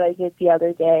postpone it, but I did the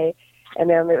other day, and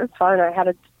it was fun. I had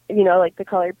like the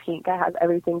color pink. I had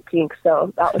everything pink,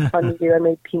 so that was fun to do. I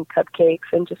made pink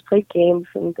cupcakes and just played games,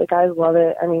 and the guys love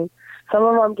it. I mean, some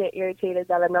of them get irritated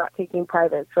that I'm not taking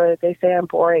privates, or they say I'm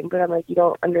boring, but I'm like, you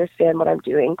don't understand what I'm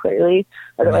doing clearly,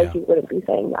 otherwise you wouldn't be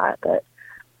saying that. But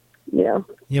yeah,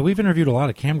 we've interviewed a lot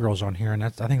of cam girls on here, and I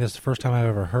think that's the first time I've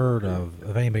ever heard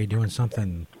of anybody doing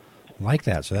something like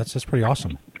that. So that's pretty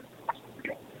awesome.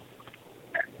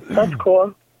 That's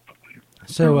cool.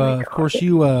 So of course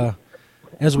you,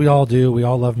 as we all do, we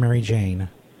all love Mary Jane.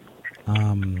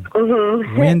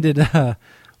 When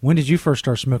did you first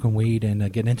start smoking weed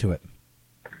and getting into it?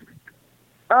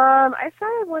 I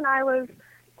started when I was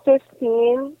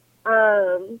 15.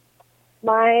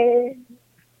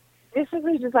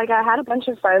 Basically just like I had a bunch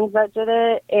of friends that did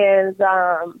it, and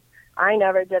I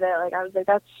never did it. Like I was like,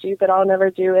 that's stupid, I'll never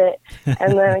do it.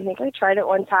 And then I think I tried it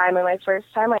one time, and my first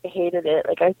time I hated it.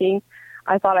 Like I think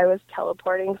I thought I was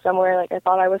teleporting somewhere, like I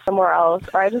thought I was somewhere else,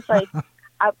 or I just like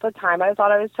at the time I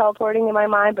thought I was teleporting in my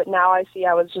mind, but now I see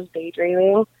I was just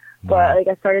daydreaming. But like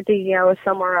I started thinking I was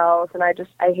somewhere else, and I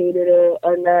hated it.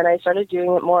 And then I started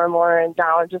doing it more and more, and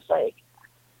now I'm just like,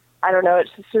 I don't know,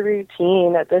 it's just a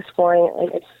routine at this point.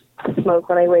 Like it's smoke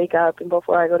when I wake up and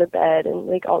before I go to bed, and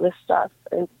like all this stuff.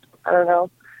 And I don't know,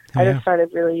 I just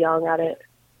started really young at it.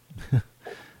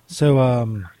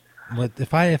 So,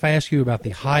 if I ask you about the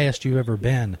highest you've ever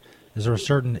been, is there a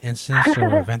certain instance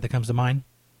or event that comes to mind?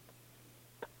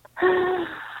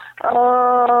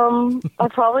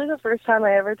 Probably the first time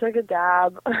I ever took a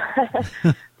dab.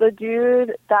 The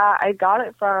dude that I got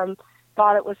it from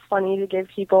thought it was funny to give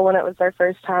people when it was their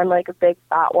first time, like a big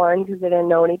fat one, because they didn't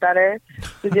know any better.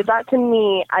 He did that to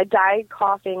me. I died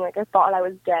coughing, like I thought I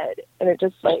was dead, and it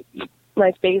just like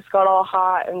my face got all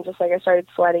hot, and just like I started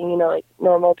sweating, like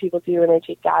normal people do when they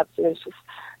take dabs. And it's just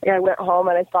like I went home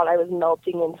and I thought I was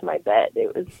melting into my bed.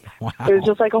 It was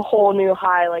just like a whole new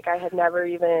high, like I had never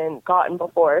even gotten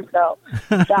before. So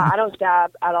I don't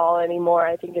dab at all anymore.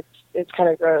 I think it's kind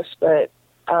of gross, but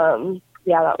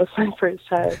yeah, that was my first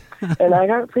time, and I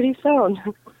got pretty stoned.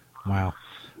 Wow.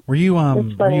 Were you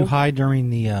high during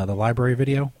the library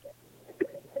video?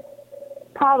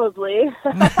 Probably.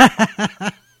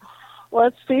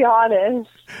 Let's be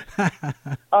honest.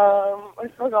 I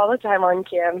smoke all the time on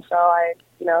cam, so I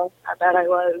bet I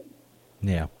was.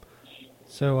 Yeah.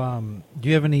 So, do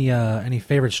you have any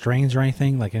favorite strains or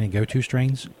anything, like any go-to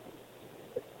strains?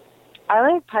 I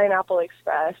like Pineapple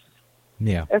Express.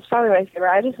 Yeah. It's probably my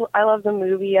favorite. I love the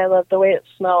movie. I love the way it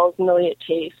smells and the way it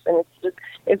tastes, and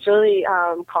it's really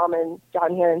common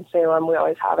down here in Salem. We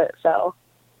always have it, so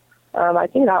I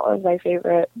think that was my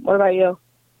favorite. What about you?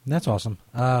 That's awesome.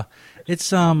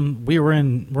 It's we're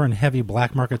in heavy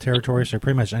black market territory, so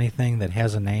pretty much anything that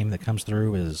has a name that comes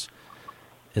through is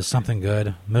something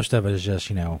good. Most of it is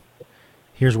just,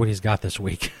 here's what he's got this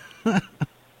week.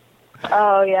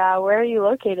 Oh yeah, where are you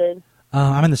located?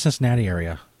 I'm in the Cincinnati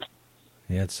area.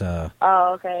 It's oh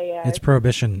okay, yeah. It's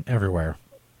prohibition everywhere.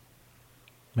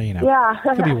 But, you know, Yeah.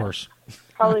 it could be worse.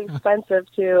 Probably expensive,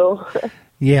 too.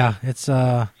 Yeah, it's,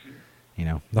 you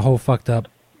know, the whole fucked up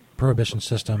prohibition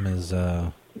system is,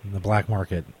 the black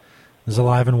market is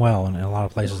alive and well in a lot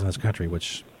of places in this country,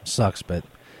 which sucks, but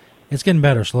it's getting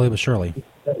better slowly but surely.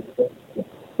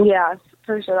 Yeah,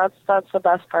 for sure. That's the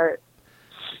best part.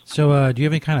 So, do you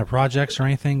have any kind of projects or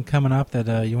anything coming up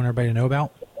that you want everybody to know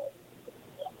about?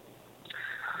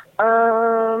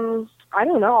 I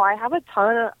don't know. I have a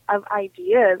ton of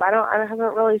ideas. I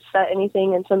haven't really set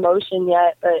anything into motion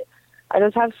yet, but I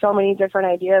just have so many different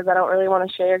ideas I don't really want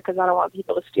to share because I don't want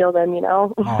people to steal them, you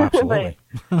know? Oh, absolutely.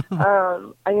 But,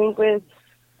 I think with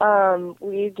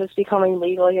weed just becoming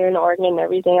legal here in Oregon and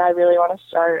everything, I really want to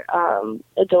start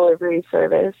a delivery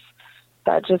service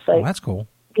that just, like, that's cool.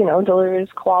 You know, delivers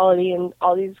quality and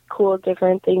all these cool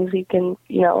different things you can,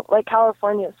 you know, like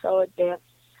California is so advanced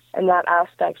in that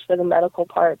aspect for the medical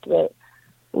part, but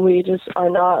we just are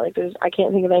not. Like, I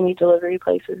can't think of any delivery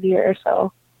places here,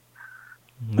 so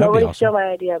nobody awesome. steal my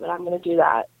idea, but I'm going to do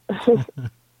that.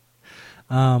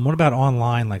 What about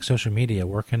online, like social media?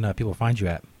 Where can people find you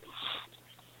at?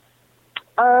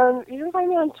 You can find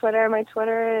me on Twitter. My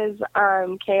Twitter is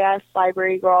KS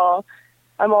Library Girl.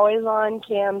 I'm always on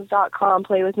cams.com,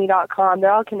 playwithme.com.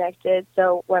 They're all connected,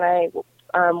 so when I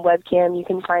webcam, you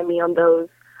can find me on those,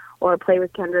 or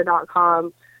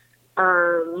playwithkendra.com.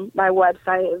 My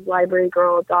website is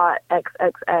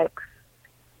librarygirl.xxx,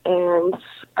 and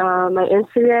my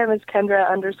Instagram is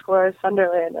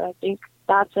Kendra_Sunderland, and I think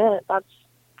that's it. That's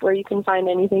where you can find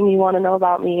anything you want to know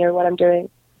about me or what I'm doing.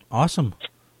 Awesome.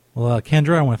 Well,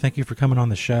 Kendra, I want to thank you for coming on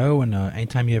the show, and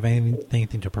anytime you have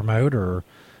anything to promote or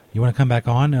you want to come back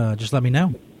on, just let me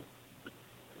know.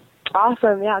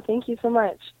 Awesome. Yeah, thank you so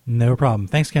much. No problem.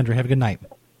 Thanks, Kendra. Have a good night.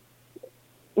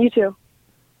 You too.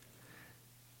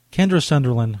 Kendra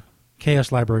Sunderland,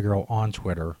 KS Library Girl on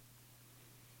Twitter.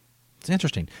 It's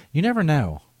interesting. You never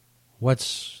know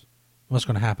what's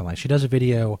going to happen. Like, she does a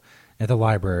video at the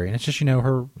library, and it's just, you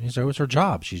know, it's her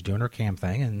job. She's doing her cam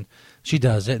thing, and she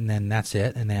does it, and then that's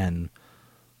it. And then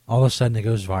all of a sudden it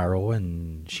goes viral,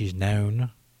 and she's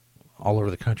known all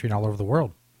over the country and all over the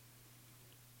world.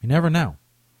 You never know.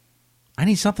 I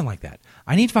need something like that.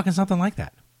 I need fucking something like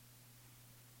that.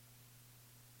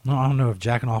 No, I don't know if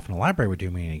jacking off in a library would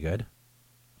do me any good.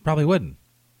 Probably wouldn't.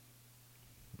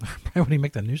 Probably wouldn't even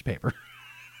make the newspaper.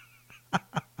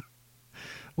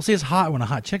 Well, see, it's hot when a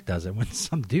hot chick does it. When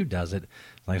some dude does it,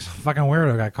 like some fucking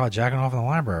weirdo got caught jacking off in the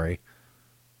library.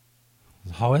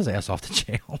 Haul his ass off to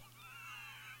jail.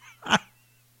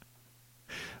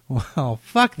 Well,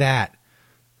 fuck that.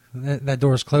 That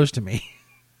door's closed to me.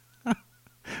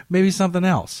 Maybe something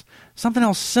else. Something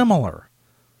else similar.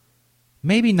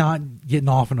 Maybe not getting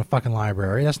off in a fucking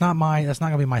library. That's not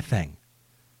going to be my thing.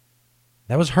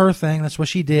 That was her thing. That's what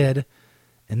she did.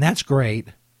 And that's great.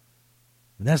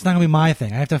 But that's not going to be my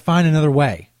thing. I have to find another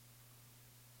way.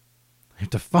 I have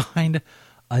to find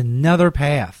another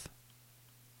path.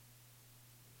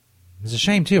 It's a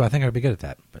shame, too. I think I'd be good at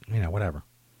that. But, you know, whatever.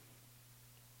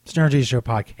 Stoner Jesus Show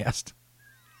podcast.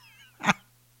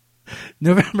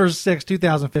 November 6,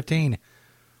 2015.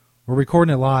 We're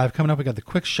recording it live. Coming up, we got the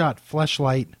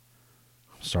Fleshlight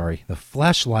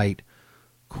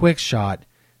Quickshot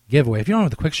giveaway. If you don't know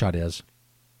what the Quickshot is,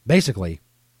 basically,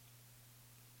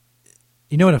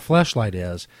 you know what a fleshlight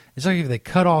is. It's like if they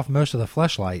cut off most of the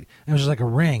fleshlight, and it was just like a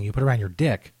ring you put around your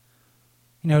dick,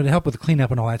 you know, to help with the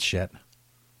cleanup and all that shit.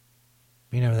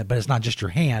 You know, but it's not just your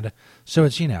hand, so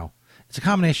it's, you know, it's a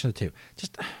combination of the two.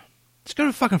 Just go to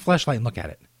a fucking Fleshlight and look at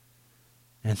it.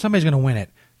 And somebody's going to win it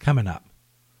coming up.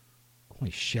 Holy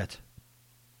shit.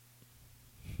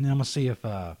 Now I'm going to see if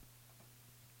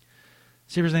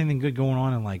there's anything good going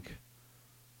on in, like,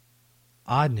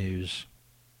 odd news.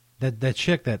 That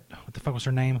chick what the fuck was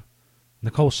her name?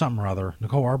 Nicole something or other.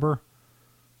 Nicole Arbor.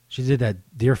 She did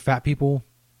that Dear Fat People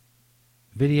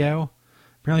video.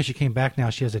 Apparently she came back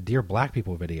now. She has a Dear Black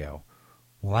People video.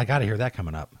 Well, I got to hear that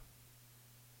coming up.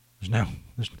 There's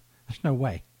no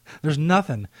way. There's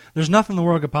nothing in the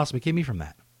world could possibly keep me from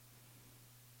that.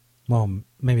 Well,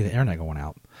 maybe the internet going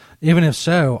out. Even if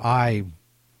so,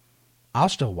 I'll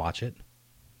still watch it.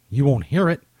 You won't hear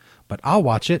it, but I'll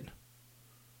watch it.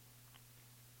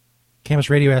 Campus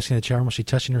Radio asking the chairman, was she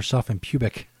touching herself in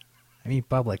public? The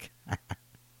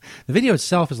video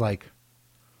itself is like,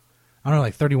 I don't know,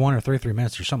 like 31 or 33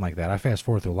 minutes or something like that. I fast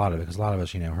forward through a lot of it because a lot of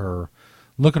us, you know, her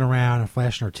looking around and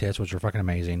flashing her tits, which are fucking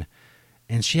amazing.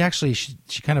 And she actually,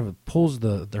 she kind of pulls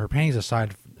her panties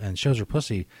aside and shows her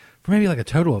pussy for maybe like a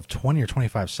total of 20 or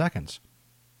 25 seconds.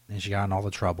 And she got in all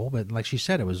the trouble. But like she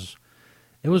said, it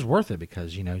was worth it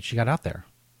because, you know, she got out there.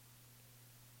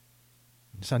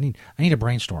 So I need to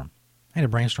brainstorm. I need to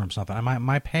brainstorm something.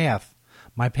 My path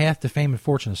to fame and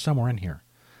fortune is somewhere in here.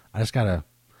 I gotta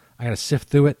sift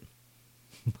through it,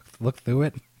 look through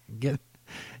it,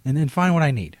 and then find what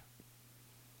I need.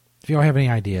 If you all have any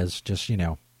ideas, just,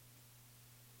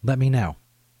 let me know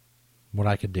what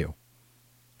I could do.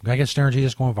 We gotta get Stoner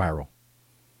Jesus going viral.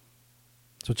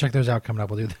 So check those out coming up.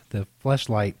 We'll do the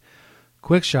Fleshlight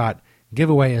Quickshot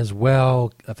giveaway as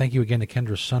well. Thank you again to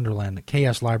Kendra Sunderland,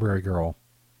 KS Library Girl,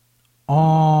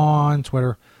 on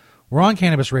Twitter. We're on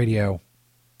Cannabis Radio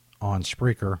on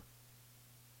Spreaker.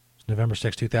 It's November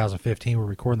 6, 2015. We're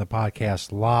recording the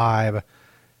podcast live.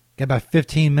 Got about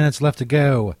 15 minutes left to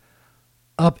go.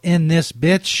 Up in this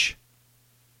bitch.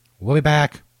 We'll be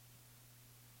back.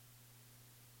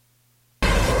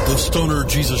 The Stoner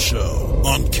Jesus Show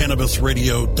on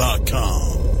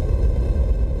CannabisRadio.com.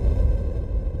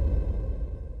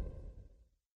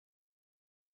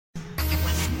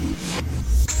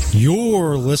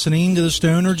 You're listening to the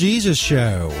Stoner Jesus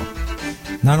Show.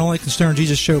 Not only can the Stoner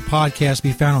Jesus Show podcast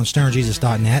be found on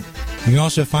stonerjesus.net, you can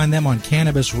also find them on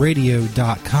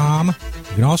CannabisRadio.com.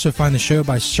 You can also find the show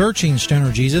by searching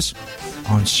Stoner Jesus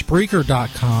on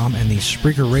Spreaker.com and the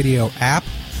Spreaker Radio app,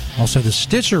 also the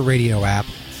Stitcher Radio app,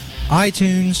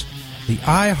 iTunes, the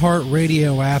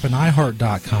iHeartRadio app, and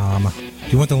iHeart.com.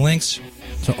 If you want the links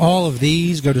to all of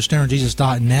these, go to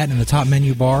stonerjesus.net. In the top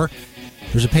menu bar,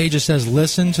 there's a page that says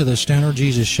Listen to the Stoner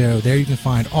Jesus Show. There you can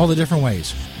find all the different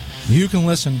ways you can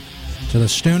listen to the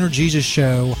Stoner Jesus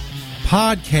Show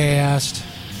podcast.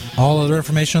 All other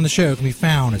information on the show can be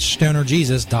found at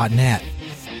stonerjesus.net.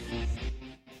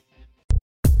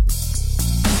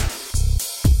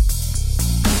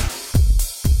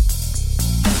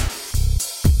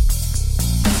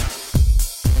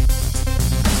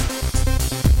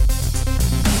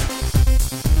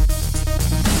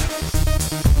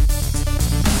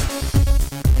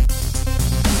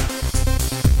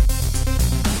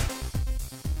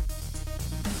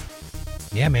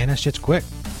 Yeah, man, that shit's quick.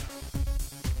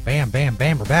 Bam, bam,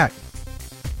 bam, we're back.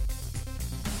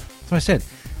 That's what I said.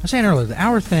 I was saying earlier, the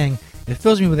hour thing, it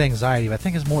fills me with anxiety, but I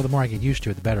think it's more, the more I get used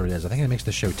to it, the better it is. I think it makes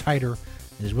the show tighter.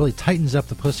 It really tightens up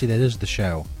the pussy that is the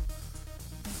show.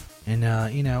 And,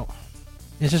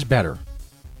 it's just better.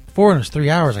 4 and it's 3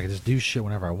 hours, I can just do shit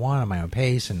whenever I want, on my own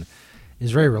pace, and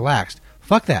it's very relaxed.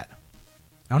 Fuck that.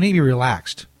 I don't need to be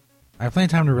relaxed. I have plenty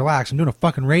of time to relax. I'm doing a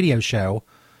fucking radio show.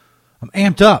 I'm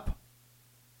amped up.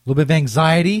 A little bit of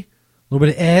anxiety, a little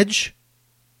bit of edge.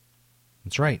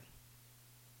 That's right.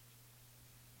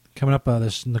 Coming up,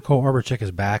 this Nicole Arbor chick is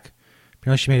back.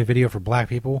 Apparently she made a video for black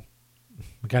people.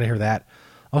 We got to hear that.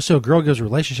 Also, a girl gives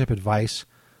relationship advice.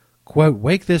 Quote,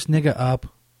 wake this nigga up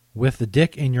with the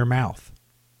dick in your mouth.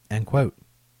 End quote.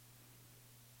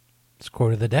 It's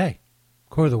quote of the day.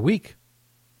 Quote of the week.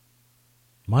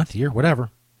 Month, year,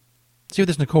 whatever. Let's see what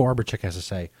this Nicole Arbor chick has to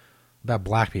say about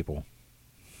black people.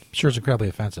 I'm sure it's incredibly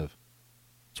offensive.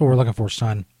 That's what we're looking for,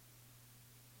 son.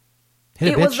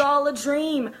 Hit it, bitch. Was all a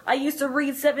dream. I used to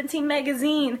read 17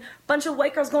 magazine. Bunch of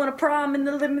white girls going to prom in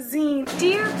the limousine.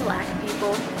 Dear black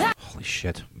people. Holy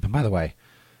shit. But by the way,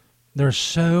 there are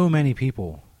so many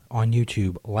people on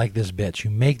YouTube like this bitch who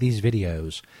make these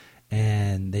videos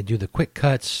and they do the quick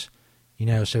cuts,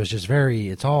 so it's just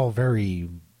it's all very,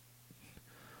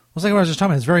 it's like what I was just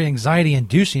talking about, it's very anxiety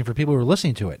inducing for people who are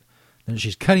listening to it. And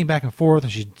she's cutting back and forth,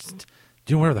 and she's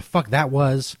doing whatever the fuck that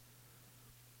was.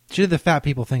 She did the fat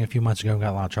people thing a few months ago and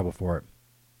got a lot of trouble for it.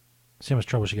 See how much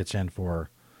trouble she gets in for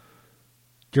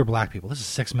dear black people. This is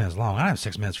 6 minutes long. I don't have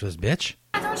 6 minutes for this bitch.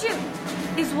 Don't you?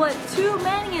 Is what too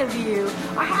many of you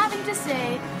are having to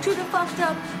say to the fucked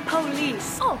up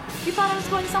police. Oh, you thought I was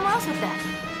going somewhere else with that?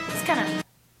 It's kind of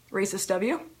racist of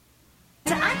you.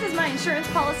 To act as my insurance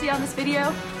policy on this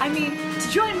video,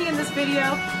 to join me in this video,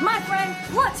 my friend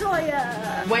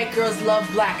LaToya. White girls love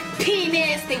black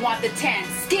penis, they want the tan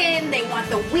skin, they want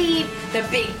the weed, the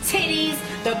big titties,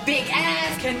 the big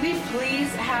ass. Can we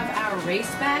please have our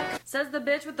race back? Says the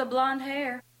bitch with the blonde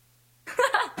hair.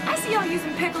 I see y'all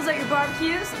using pickles at your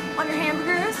barbecues, on your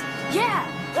hamburgers. Yeah,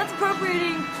 that's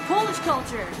appropriating Polish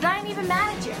culture. But I ain't even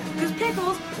mad at you, because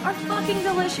pickles are fucking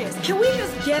delicious. Can we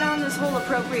just get on this whole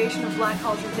appropriation of black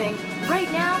culture thing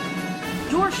right now?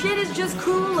 Your shit is just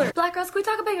cooler. Black girls, can we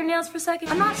talk about your nails for a second?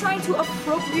 I'm not trying to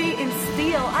appropriate and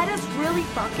steal. I just really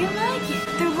fucking like it.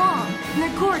 They're long, and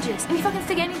they're gorgeous, and you fucking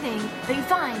stick anything that you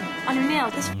find on your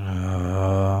nails. There's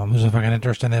no fucking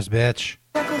interest in this bitch.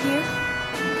 Freckle here.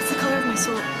 It's the color of my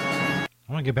soul.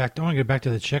 I want to get back to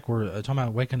the chick we're talking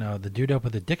about waking the dude up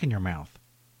with a dick in your mouth.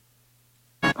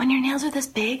 When your nails are this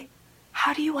big,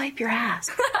 how do you wipe your ass?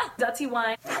 Dirty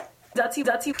wine. Dutzy.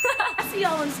 I see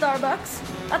y'all in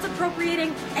Starbucks. That's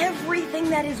appropriating everything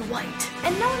that is white.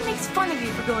 And no one makes fun of you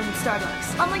for going to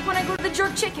Starbucks. Unlike when I go to the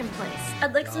jerk chicken place.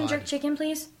 I'd like some jerk chicken,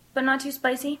 please, but not too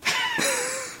spicy.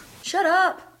 Shut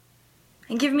up.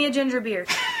 And give me a ginger beer.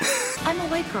 I'm a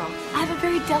white girl. I have a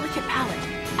very delicate palate.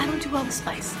 I don't do well with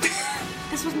spice.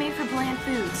 This was made for bland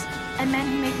foods and men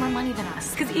who make more money than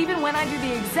us. Because even when I do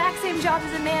the exact same job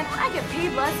as a man, I get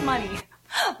paid less money.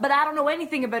 But I don't know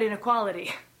anything about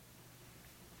inequality.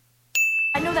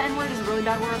 I know the N-word is a really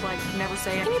bad word, like, never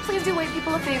say it. Can you please do white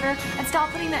people a favor and stop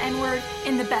putting the N-word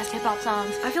in the best hip-hop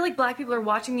songs? I feel like black people are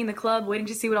watching me in the club, waiting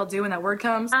to see what I'll do when that word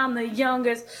comes. I'm the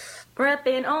youngest,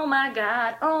 prepping, oh my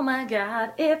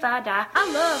god, if I die.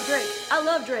 I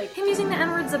love Drake. Him using the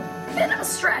N-word's a bit of a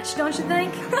stretch, don't you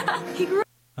think? He grew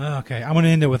Okay, I'm going to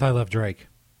end it with I love Drake.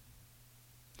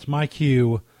 It's my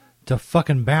cue to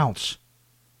fucking bounce.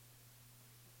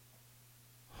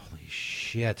 Holy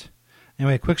shit.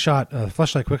 Anyway,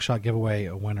 Fleshlight Quickshot giveaway,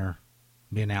 a winner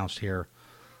be announced here.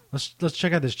 Let's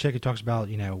check out this chick who talks about,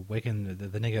 waking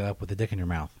the nigga up with the dick in your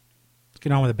mouth. Let's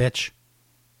get on with it, bitch.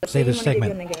 Save this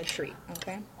segment. Give your nigga a treat,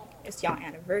 okay? It's y'all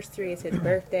anniversary. It's his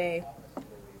birthday.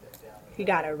 He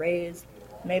got a raise.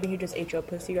 Maybe he just ate your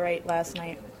pussy right last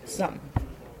night. Something,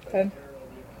 okay?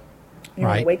 You're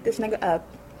gonna wake this nigga up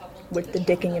with the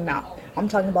dick in your mouth. I'm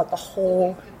talking about the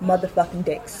whole motherfucking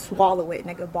dick. Swallow it,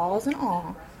 nigga, balls and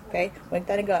all. Okay, wake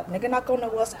that nigga up. Nigga not gonna know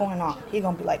what's going on. He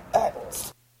gonna be like,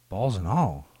 balls and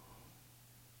all.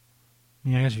 I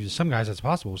mean, I guess some guys that's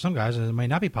possible. Some guys it may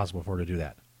not be possible for her to do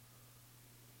that.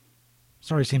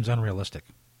 This already seems unrealistic.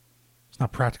 It's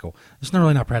not practical. It's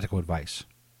really not practical advice.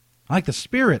 I like the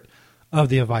spirit of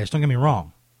the advice. Don't get me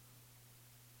wrong.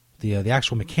 The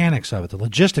actual mechanics of it, the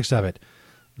logistics of it,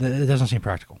 it doesn't seem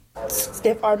practical.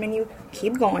 Stiff arming you.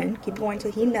 Keep going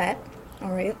till he nut.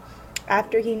 All right.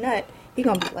 After he nut, he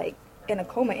gonna be like in a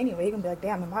coma anyway. He gonna be like,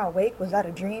 damn, am I awake? Was that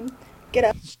a dream? Get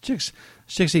up. Chick's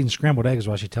eating scrambled eggs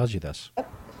while she tells you this.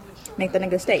 Make that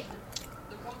nigga steak.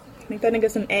 Make that nigga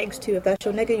some eggs too. If that's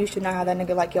your nigga, you should not have that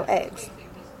nigga like your eggs.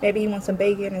 Maybe you want some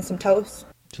bacon and some toast.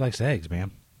 She likes eggs,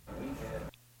 man.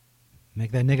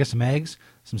 Make that nigga some eggs,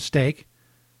 some steak.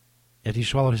 If you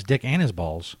swallow his dick and his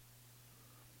balls,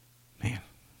 man,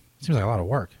 it seems like a lot of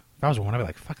work. If I was a woman, I'd be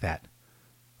like, fuck that.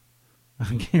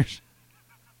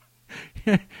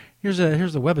 Here's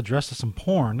the web address to some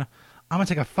porn. I'm gonna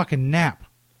take a fucking nap.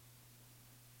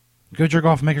 Go jerk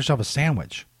off and make yourself a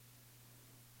sandwich.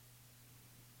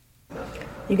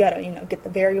 You gotta, get the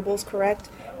variables correct.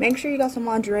 Make sure you got some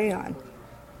lingerie on.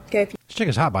 Okay. This chick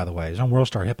is hot, by the way. She's on World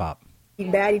Star Hip Hop.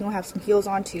 You bad, you're gonna have some heels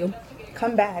on too.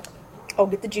 Come back. Oh,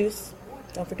 get the juice.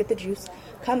 Don't forget the juice.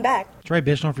 Come back. That's right,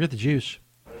 bitch. Don't forget the juice.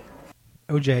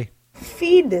 OJ.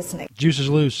 Feed this nigga. Juice is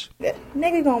loose.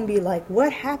 Nigga gonna be like,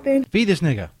 what happened? Feed this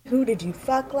nigga. Who did you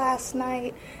fuck last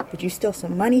night? Did you steal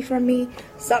some money from me?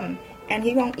 Something. And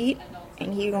he gonna eat,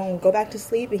 and he gonna go back to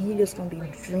sleep, and he just gonna be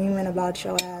dreaming about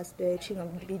your ass, bitch. He gonna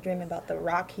be dreaming about the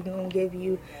rock he gonna give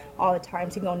you all the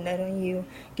times he gonna nut on you,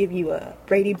 give you a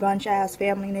Brady Bunch ass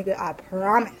family, nigga. I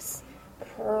promise.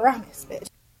 Promise, bitch.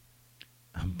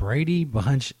 A Brady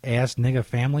Bunch ass nigga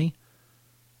family?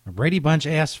 A Brady Bunch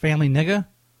ass family nigga?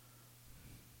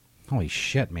 Holy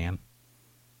shit, man.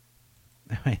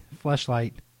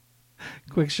 Fleshlight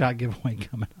Quickshot giveaway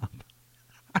coming up.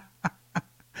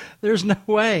 There's no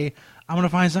way I'm going to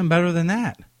find something better than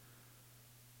that.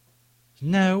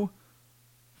 No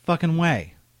fucking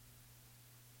way.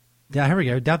 Yeah, here we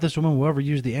go. Doubt this woman will ever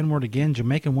use the N-word again.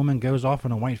 Jamaican woman goes off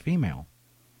on a white female.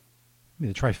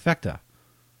 The trifecta.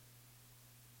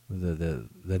 The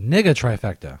nigga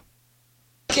trifecta.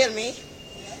 Kill me.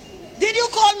 Did you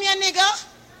call me a nigga?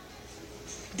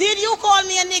 Did you call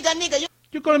me a nigga?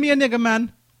 You calling me a nigga,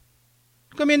 man?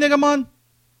 You call me a nigga, man?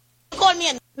 You call me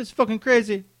a That's fucking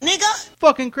crazy. nigga?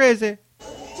 Fucking crazy.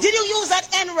 Did you use that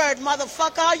N-word,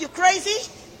 motherfucker? Are you crazy?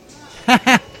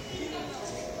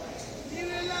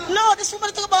 No, this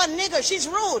woman talk about nigga. She's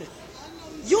rude.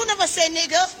 You never say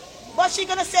nigga, but she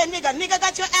gonna say nigga. Nigga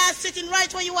got your ass sitting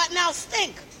right where you at now.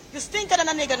 Stink. You stinker than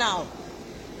a nigga now.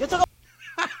 You talk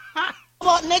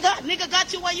about nigga. Nigga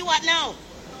got you where you at now.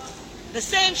 The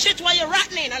same shit while you're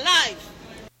rotting alive.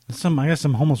 I guess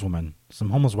some homeless woman, some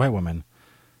homeless white woman,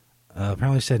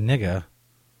 apparently said nigga,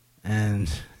 and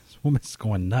this woman's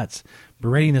going nuts,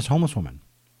 berating this homeless woman.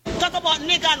 Talk about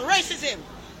nigga and racism.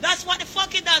 That's what the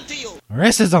fuck it done to you.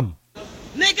 Racism.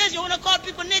 Niggas, you wanna call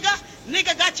people nigga?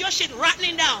 Nigga got your shit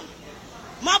rotting down.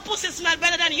 My pussy smell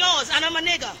better than yours, and I'm a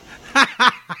nigga.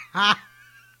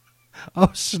 Oh,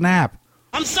 snap.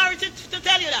 I'm sorry to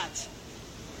tell you that.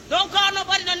 Don't call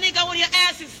nobody no nigga when your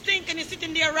ass is stinking and you're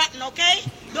sitting there rotting, okay?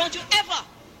 Don't you ever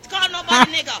call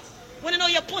nobody nigga. When you know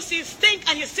your pussy stink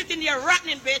and you're sitting there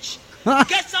rotting, bitch.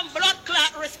 Get some blood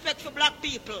clot respect for black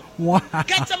people. Wow.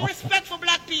 Get some respect for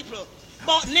black people.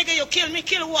 But nigga, you kill me,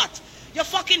 kill what? You're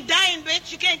fucking dying,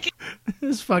 bitch. You can't kill.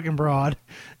 This fucking broad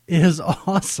is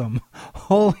awesome.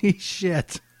 Holy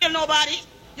shit. Kill nobody.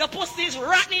 Your pussy is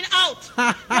rotting out.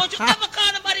 Don't you ever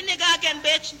call nobody nigga again,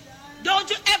 bitch. Don't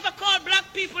you ever call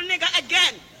black people nigga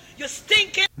again. You're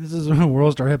stinking. This is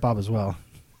World Star Hip Hop as well.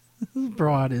 This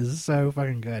broad is so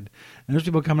fucking good. And there's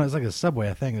people coming, it's like a subway,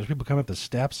 I think. There's people coming up the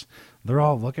steps. They're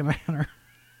all looking at her.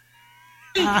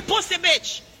 Pussy,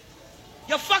 bitch.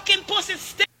 Your fucking pussy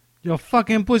stinks. Your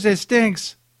fucking pussy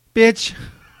stinks, bitch.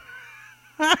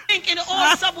 Stink in the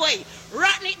old subway.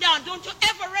 Rotting it down. Don't you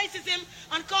ever racism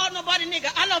and call nobody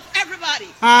nigga. I love everybody.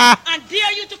 And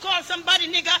dare you to call somebody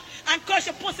nigga and cause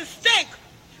your pussy stink.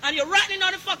 And you're rotting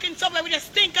on the fucking subway with your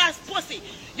stink-ass pussy.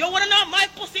 You want to know my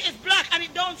pussy is black and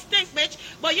it don't stink, bitch.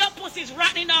 But your pussy is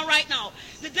rotting down right now.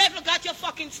 The devil got your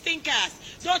fucking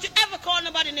stink-ass. Don't you ever call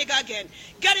nobody nigga again.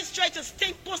 Get it straight to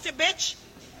stink pussy, bitch.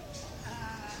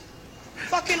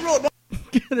 Fucking rude.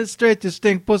 Get it straight to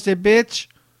stink pussy, bitch.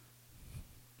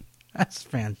 That's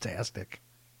fantastic.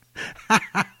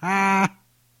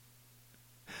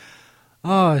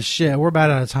 Oh, shit. We're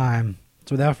about out of time.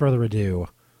 So without further ado,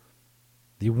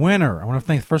 the winner, I want to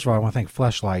thank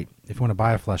Fleshlight. If you want to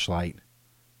buy a Fleshlight,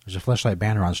 there's a Fleshlight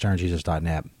banner on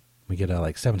sternjesus.net. We get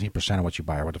like 17% of what you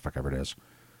buy or what the fuck ever it is.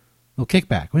 A little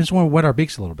kickback. We just want to wet our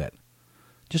beaks a little bit.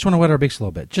 Just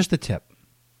the tip.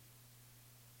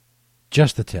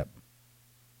 Just the tip.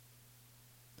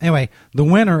 Anyway, the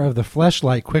winner of the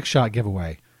Fleshlight Quickshot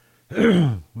giveaway.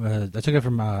 I took it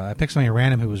from, I picked somebody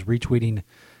random who was retweeting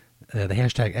the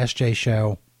hashtag SJ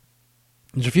Show.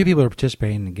 There's a few people that are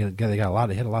participating and hit a lot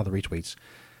of the retweets.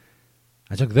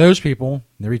 I took those people,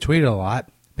 they retweeted a lot,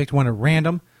 picked one at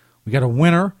random. We got a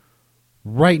winner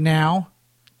right now.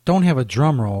 Don't have a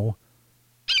drum roll.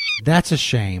 That's a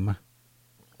shame.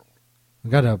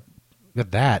 We got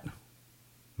that.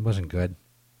 It wasn't good.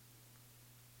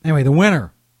 Anyway, the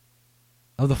winner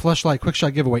of the Fleshlight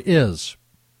Quickshot giveaway is,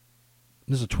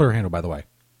 this is a Twitter handle, by the way,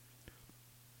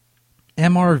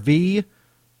 MRV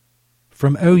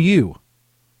from OU.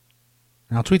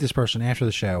 And I'll tweet this person after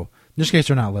the show, just in case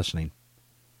they're not listening.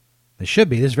 They should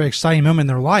be. This is a very exciting moment in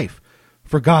their life.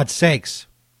 For God's sakes.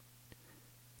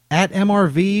 At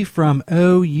MRV from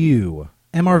OU.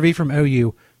 MRV from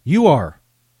OU. You are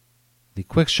the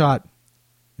Fleshlight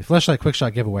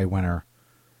Quickshot giveaway winner.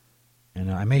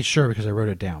 And I made sure because I wrote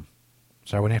it down.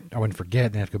 So I wouldn't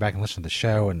forget, then have to go back and listen to the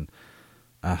show, and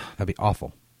that'd be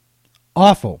awful.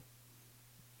 Awful.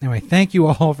 Anyway, thank you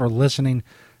all for listening.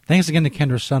 Thanks again to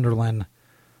Kendra Sunderland.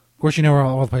 Of course, you know where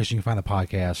all the places you can find the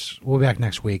podcast. We'll be back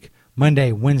next week,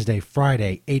 Monday, Wednesday,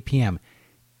 Friday, 8 p.m.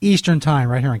 Eastern Time,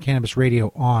 right here on Cannabis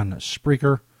Radio on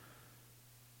Spreaker.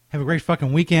 Have a great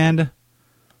fucking weekend.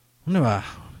 I'm going to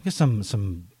get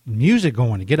some music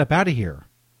going to get up out of here.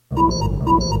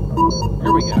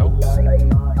 Here we go.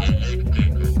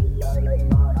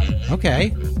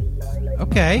 Okay.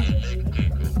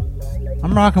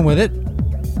 I'm rocking with it.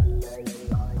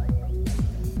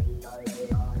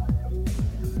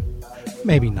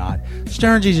 Maybe not.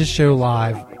 Stern Jesus Show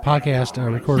Live podcast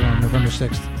recorded on November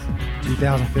 6th,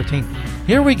 2015.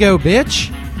 Here we go,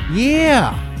 bitch.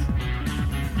 Yeah.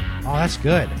 Oh, that's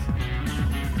good.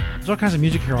 There's all kinds of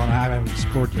music here on I haven't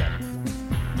explored yet.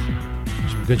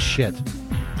 Some good shit.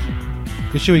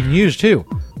 Good shit we can use, too.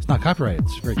 It's not copyrighted.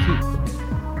 It's very cute.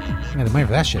 I got the money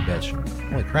for that shit, bitch.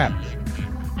 Holy crap.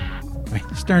 Anyway,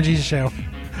 Stern Jesus Show.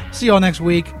 See you all next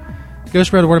week. Go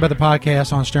spread the word about the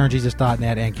podcast on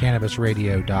sternjesus.net and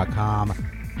cannabisradio.com.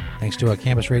 Thanks to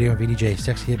Campus Radio and VDJ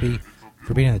Sexy Hippie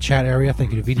for being in the chat area.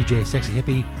 Thank you to VDJ Sexy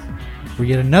Hippie for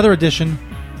yet another edition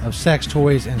of Sex,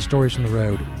 Toys, and Stories from the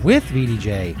Road with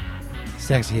VDJ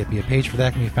Sexy Hippie. A page for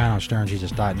that can be found on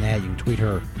sternjesus.net. You can tweet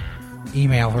her,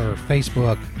 email her,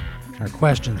 Facebook, her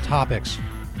questions, topics,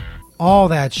 all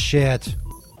that shit.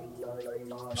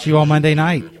 See you all Monday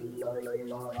night.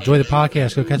 Enjoy the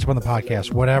podcast. Go catch up on the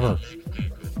podcast. Whatever.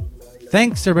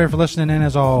 Thanks, everybody, for listening. And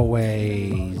as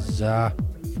always,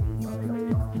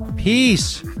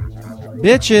 peace,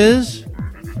 bitches.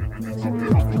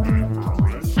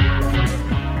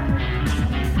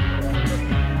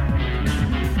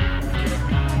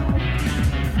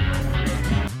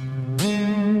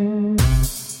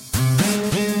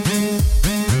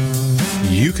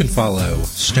 You can follow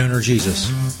Stoner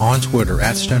Jesus on Twitter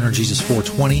at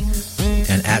StonerJesus420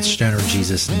 and at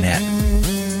StonerJesusNet.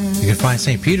 You can find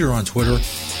St. Peter on Twitter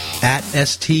at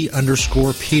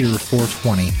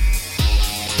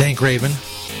ST_Peter420. Dank Raven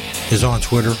is on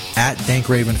Twitter at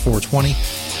DankRaven420.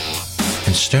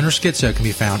 And Stoner Schizo can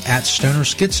be found at Stoner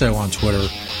Schizo on Twitter.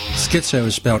 Schizo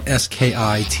is spelled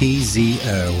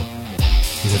Skitzo.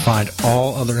 You can find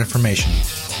all other information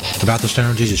about the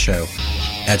Stoner Jesus Show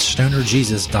at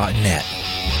stonerjesus.net.